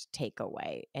listeners take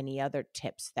away? Any other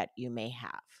tips that you may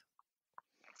have?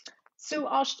 So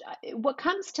what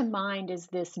comes to mind is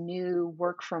this new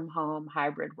work from home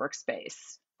hybrid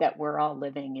workspace that we're all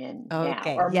living in now,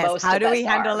 Okay. or Yes. most How of do we us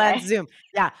are, handle on right? Zoom?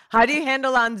 Yeah. How do you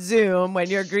handle on Zoom when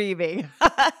you're grieving?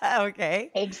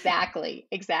 Okay. Exactly,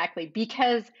 exactly.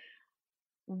 Because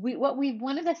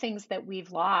one of the things that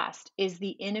we've lost is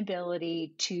the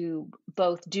inability to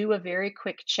both do a very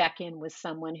quick check-in with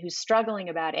someone who's struggling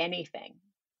about anything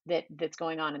that's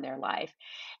going on in their life.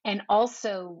 And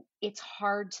also, it's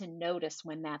hard to notice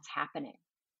when that's happening.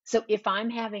 So if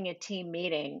I'm having a team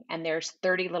meeting and there's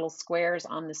 30 little squares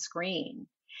on the screen,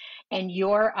 and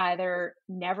you're either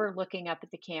never looking up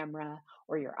at the camera,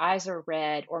 or your eyes are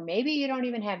red, or maybe you don't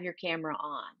even have your camera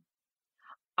on,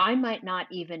 I might not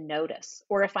even notice.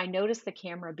 Or if I notice the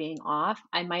camera being off,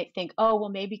 I might think, oh, well,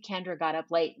 maybe Kendra got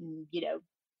up late and,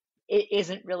 it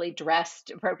isn't really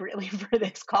dressed appropriately for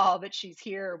this call, but she's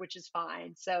here, which is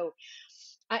fine. So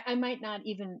I might not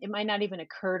even, it might not even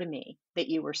occur to me that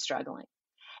you were struggling.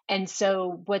 And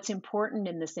so what's important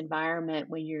in this environment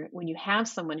when you have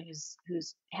someone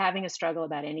who's having a struggle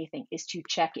about anything is to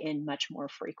check in much more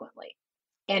frequently.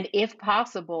 And if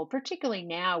possible, particularly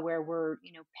now where we're,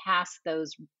 past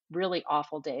those really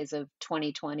awful days of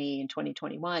 2020 and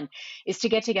 2021, is to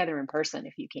get together in person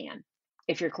if you can,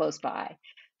 if you're close by,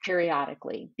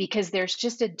 periodically, because there's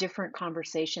just a different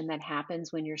conversation that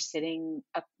happens when you're sitting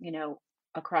up,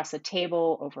 across a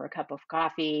table over a cup of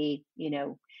coffee,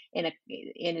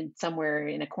 in somewhere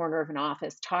in a corner of an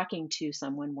office talking to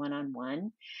someone one on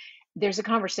one. There's a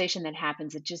conversation that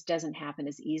happens. It just doesn't happen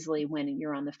as easily when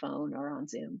you're on the phone or on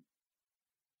Zoom.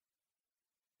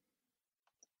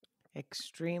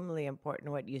 Extremely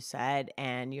important what you said.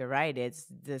 And you're right. It's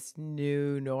this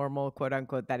new normal, quote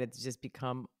unquote, that it's just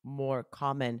become more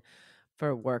common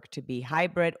for work to be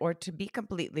hybrid or to be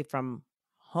completely from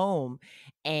home.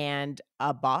 And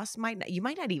a boss you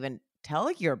might not even tell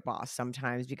your boss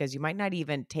sometimes because you might not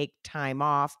even take time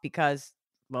off because,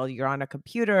 well, you're on a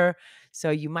computer.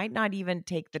 So you might not even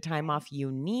take the time Right. off you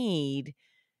need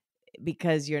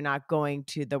because you're not going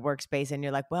to the workspace and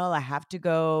you're like, well, I have to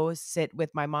go sit with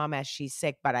my mom as she's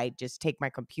sick, but I just take my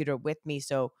computer with me.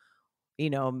 So,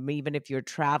 even if you're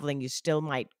traveling, you still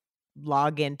might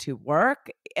log into work.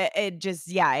 It just,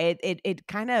 yeah, it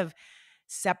kind of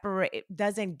it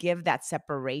doesn't give that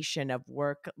separation of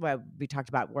work. Well, we talked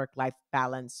about work life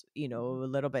balance, Mhm. a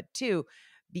little bit too,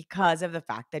 because of the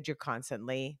fact that you're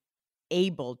constantly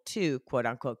able to quote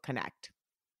unquote connect.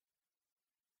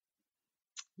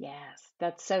 Yes,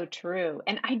 that's so true.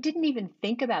 And I didn't even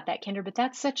think about that, Kendra, but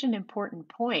that's such an important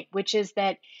point, which is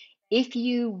that if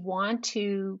you want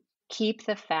to keep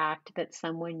the fact that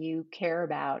someone you care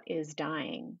about is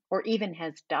dying or even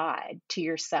has died to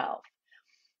yourself,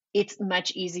 it's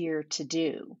much easier to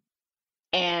do.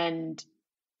 And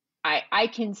I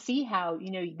can see how,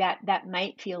 that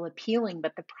might feel appealing,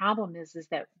 but the problem is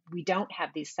that we don't have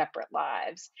these separate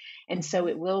lives. And so Mhm.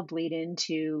 it will bleed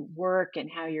into work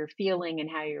and how you're feeling and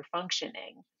how you're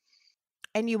functioning.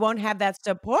 And you won't have that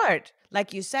support,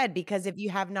 like you said, because if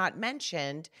you have not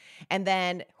mentioned, and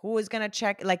then who is going to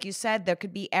check? Like you said, there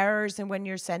could be errors and when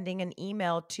you're sending an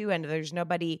email too, and there's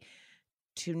nobody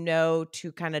to know to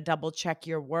kind of double check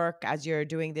your work as you're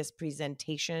doing this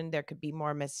presentation. There could be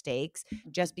more mistakes.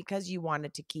 Just Mhm. because you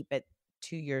wanted to keep it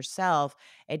to yourself,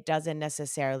 it doesn't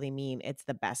necessarily mean it's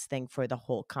the best thing for the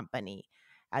whole company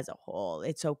as a whole.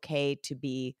 It's okay to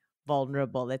be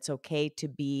vulnerable. It's okay to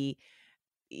be,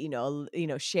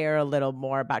 share a little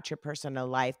more about your personal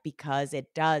life because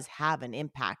it does have an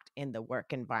impact in the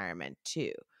work environment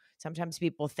too. Sometimes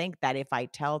people think that if I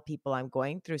tell people I'm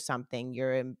going through something,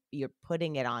 you're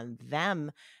putting it on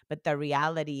them, but the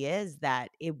reality is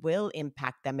that it will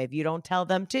impact them if you don't tell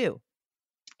them too.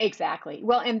 Exactly.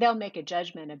 Well, and they'll make a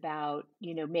judgment about,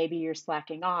 maybe you're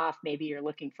slacking off, maybe you're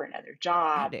looking for another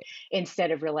job Got it.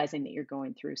 instead of realizing that you're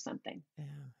going through something. Yeah.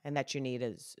 And that you need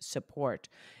is support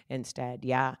instead.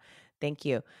 Yeah. Thank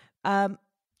you. Um,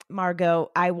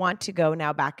 Margo, I want to go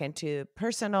now back into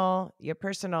your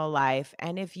personal life.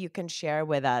 And if you can share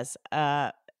with us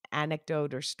a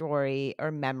anecdote or story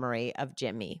or memory of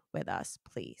Jimmy with us,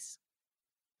 please.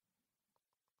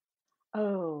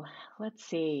 Oh, let's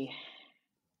see.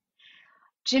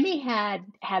 Jimmy had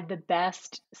the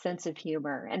best sense of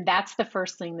humor, and that's the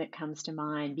first thing that comes to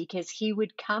mind because he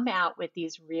would come out with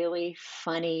these really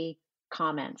funny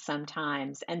comments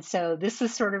sometimes. And so this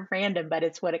is sort of random, but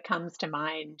it's what it comes to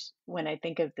mind when I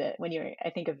think of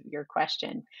your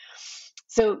question.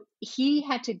 So he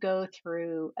had to go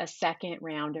through a second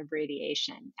round of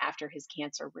radiation after his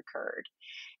cancer recurred.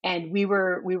 And we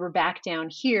were back down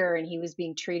here and he was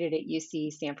being treated at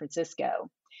UC San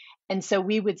Francisco. And so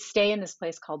we would stay in this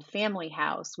place called Family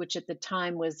House, which at the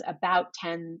time was about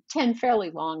ten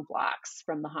fairly long blocks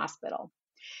from the hospital.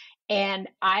 And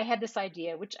I had this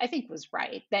idea, which I think was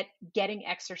right, that getting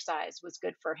exercise was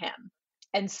good for him.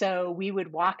 And so we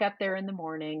would walk up there in the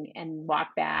morning and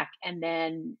walk back. And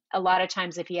then a lot of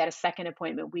times, if he had a second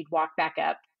appointment, we'd walk back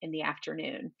up in the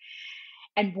afternoon.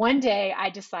 And one day I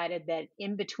decided that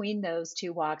in between those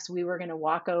two walks, we were going to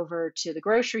walk over to the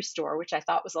grocery store, which I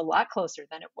thought was a lot closer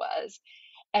than it was.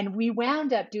 And we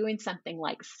wound up doing something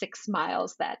like 6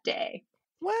 miles that day.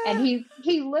 And What?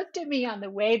 he looked at me on the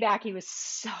way back. He was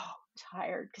so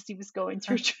tired because he was going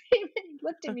through treatment. He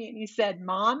looked at me and he said,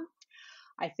 "Mom,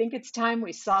 I think it's time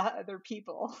we saw other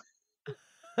people."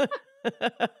 I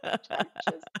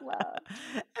just loved.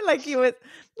 Like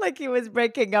he was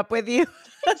breaking up with you.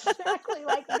 Exactly,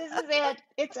 like, this is it.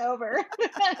 It's over.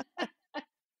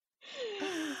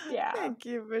 Yeah. Thank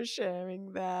you for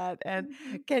sharing that. And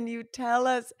Mhm. can you tell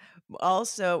us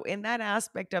also in that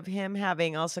aspect of him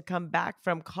having also come back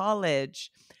from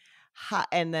college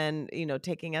and then,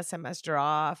 taking a semester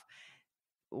off,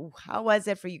 how was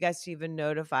it for you guys to even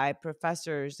notify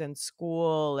professors and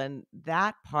school and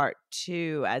that part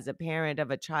too, as a parent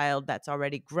of a child that's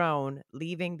already grown,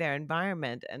 leaving their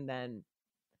environment and then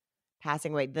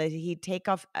passing away? Did he take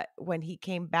off when he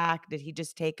came back? Did he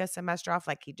just take a semester off,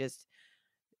 like he just,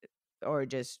 or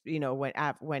just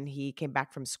when he came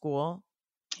back from school,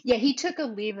 Yeah, he took a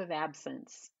leave of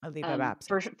absence a leave of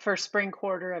for absence? spring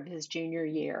quarter of his junior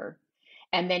year,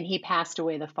 and then he passed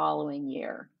away the following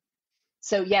year.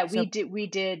 So yeah, So I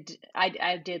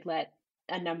did let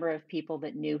a number of people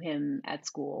that knew him at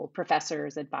school,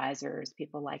 professors, advisors,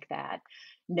 people like that,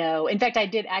 know. In fact, I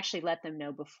did actually let them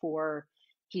know before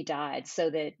he died,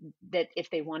 so that if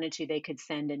they wanted to, they could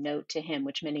send a note to him,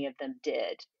 which many of them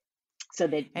did, so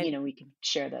that and we could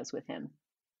share those with him.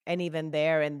 even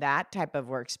there in that type of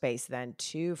workspace then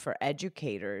too, for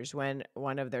educators, when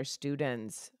one of their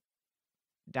students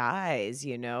dies,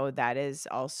 that is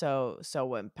also so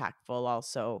impactful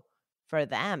also for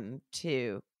them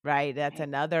too, right? That's Right.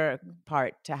 another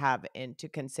part to have into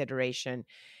consideration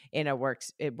in a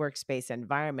workspace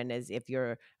environment, is if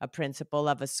you're a principal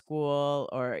of a school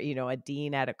or, a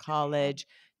dean at a college,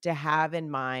 to have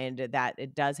in mind that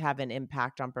it does have an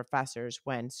impact on professors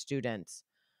when students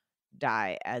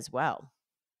die as well.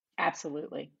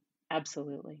 Absolutely.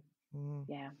 Absolutely. Mm.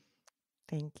 Yeah.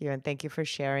 Thank you, and thank you for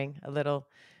sharing a little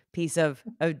piece of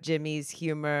Jimmy's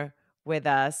humor with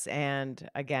us, and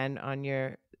again on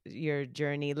your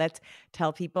journey. Let's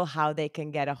tell people how they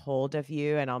can get a hold of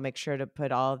you, and I'll make sure to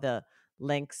put all the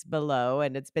links below.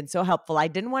 And it's been so helpful. I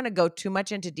didn't want to go too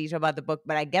much into detail about the book,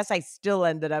 but I guess I still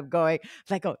ended up going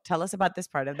like, "Oh, tell us about this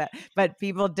part of that." But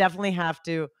people definitely have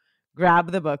to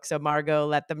grab the book. So Margo,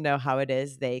 let them know how it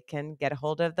is they can get a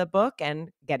hold of the book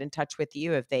and get in touch with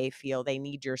you if they feel they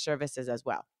need your services as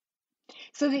well.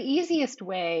 So the easiest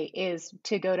way is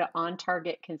to go to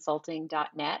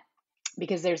ontargetconsulting.net,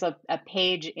 because there's a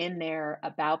page in there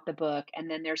about the book.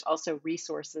 And then there's also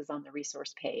resources on the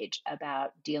resource page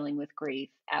about dealing with grief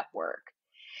at work.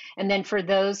 And then for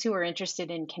those who are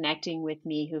interested in connecting with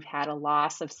me who've had a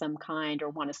loss of some kind or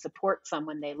want to support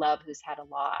someone they love who's had a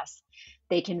loss,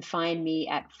 they can find me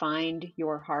at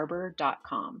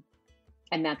findyourharbor.com.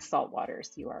 And that's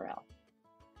Saltwater's URL.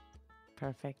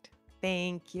 Perfect.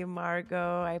 Thank you,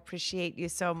 Margo. I appreciate you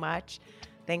so much.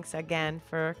 Thanks again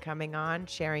for coming on,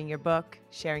 sharing your book,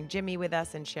 sharing Jimmy with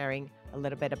us, and sharing a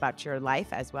little bit about your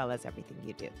life as well as everything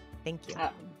you do. Thank you.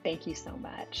 Thank you so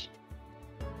much.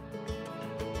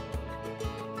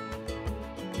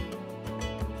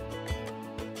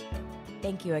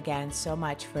 Thank you again so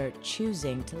much for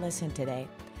choosing to listen today.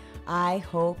 I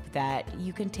hope that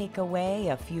you can take away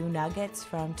a few nuggets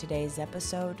from today's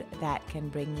episode that can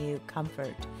bring you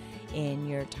comfort in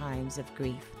your times of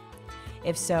grief.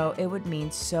 If so, it would mean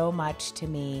so much to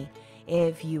me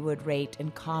if you would rate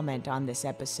and comment on this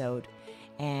episode.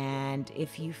 And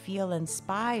if you feel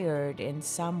inspired in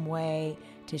some way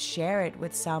to share it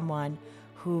with someone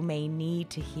who may need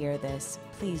to hear this,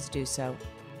 please do so.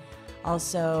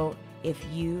 Also, if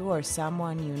you or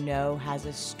someone you know has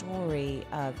a story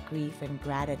of grief and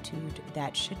gratitude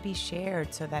that should be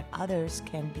shared so that others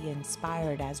can be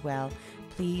inspired as well,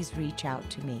 please reach out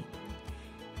to me.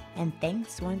 And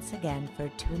thanks once again for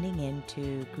tuning in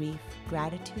to Grief,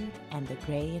 Gratitude, and the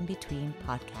Gray in Between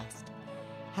podcast.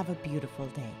 Have a beautiful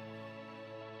day.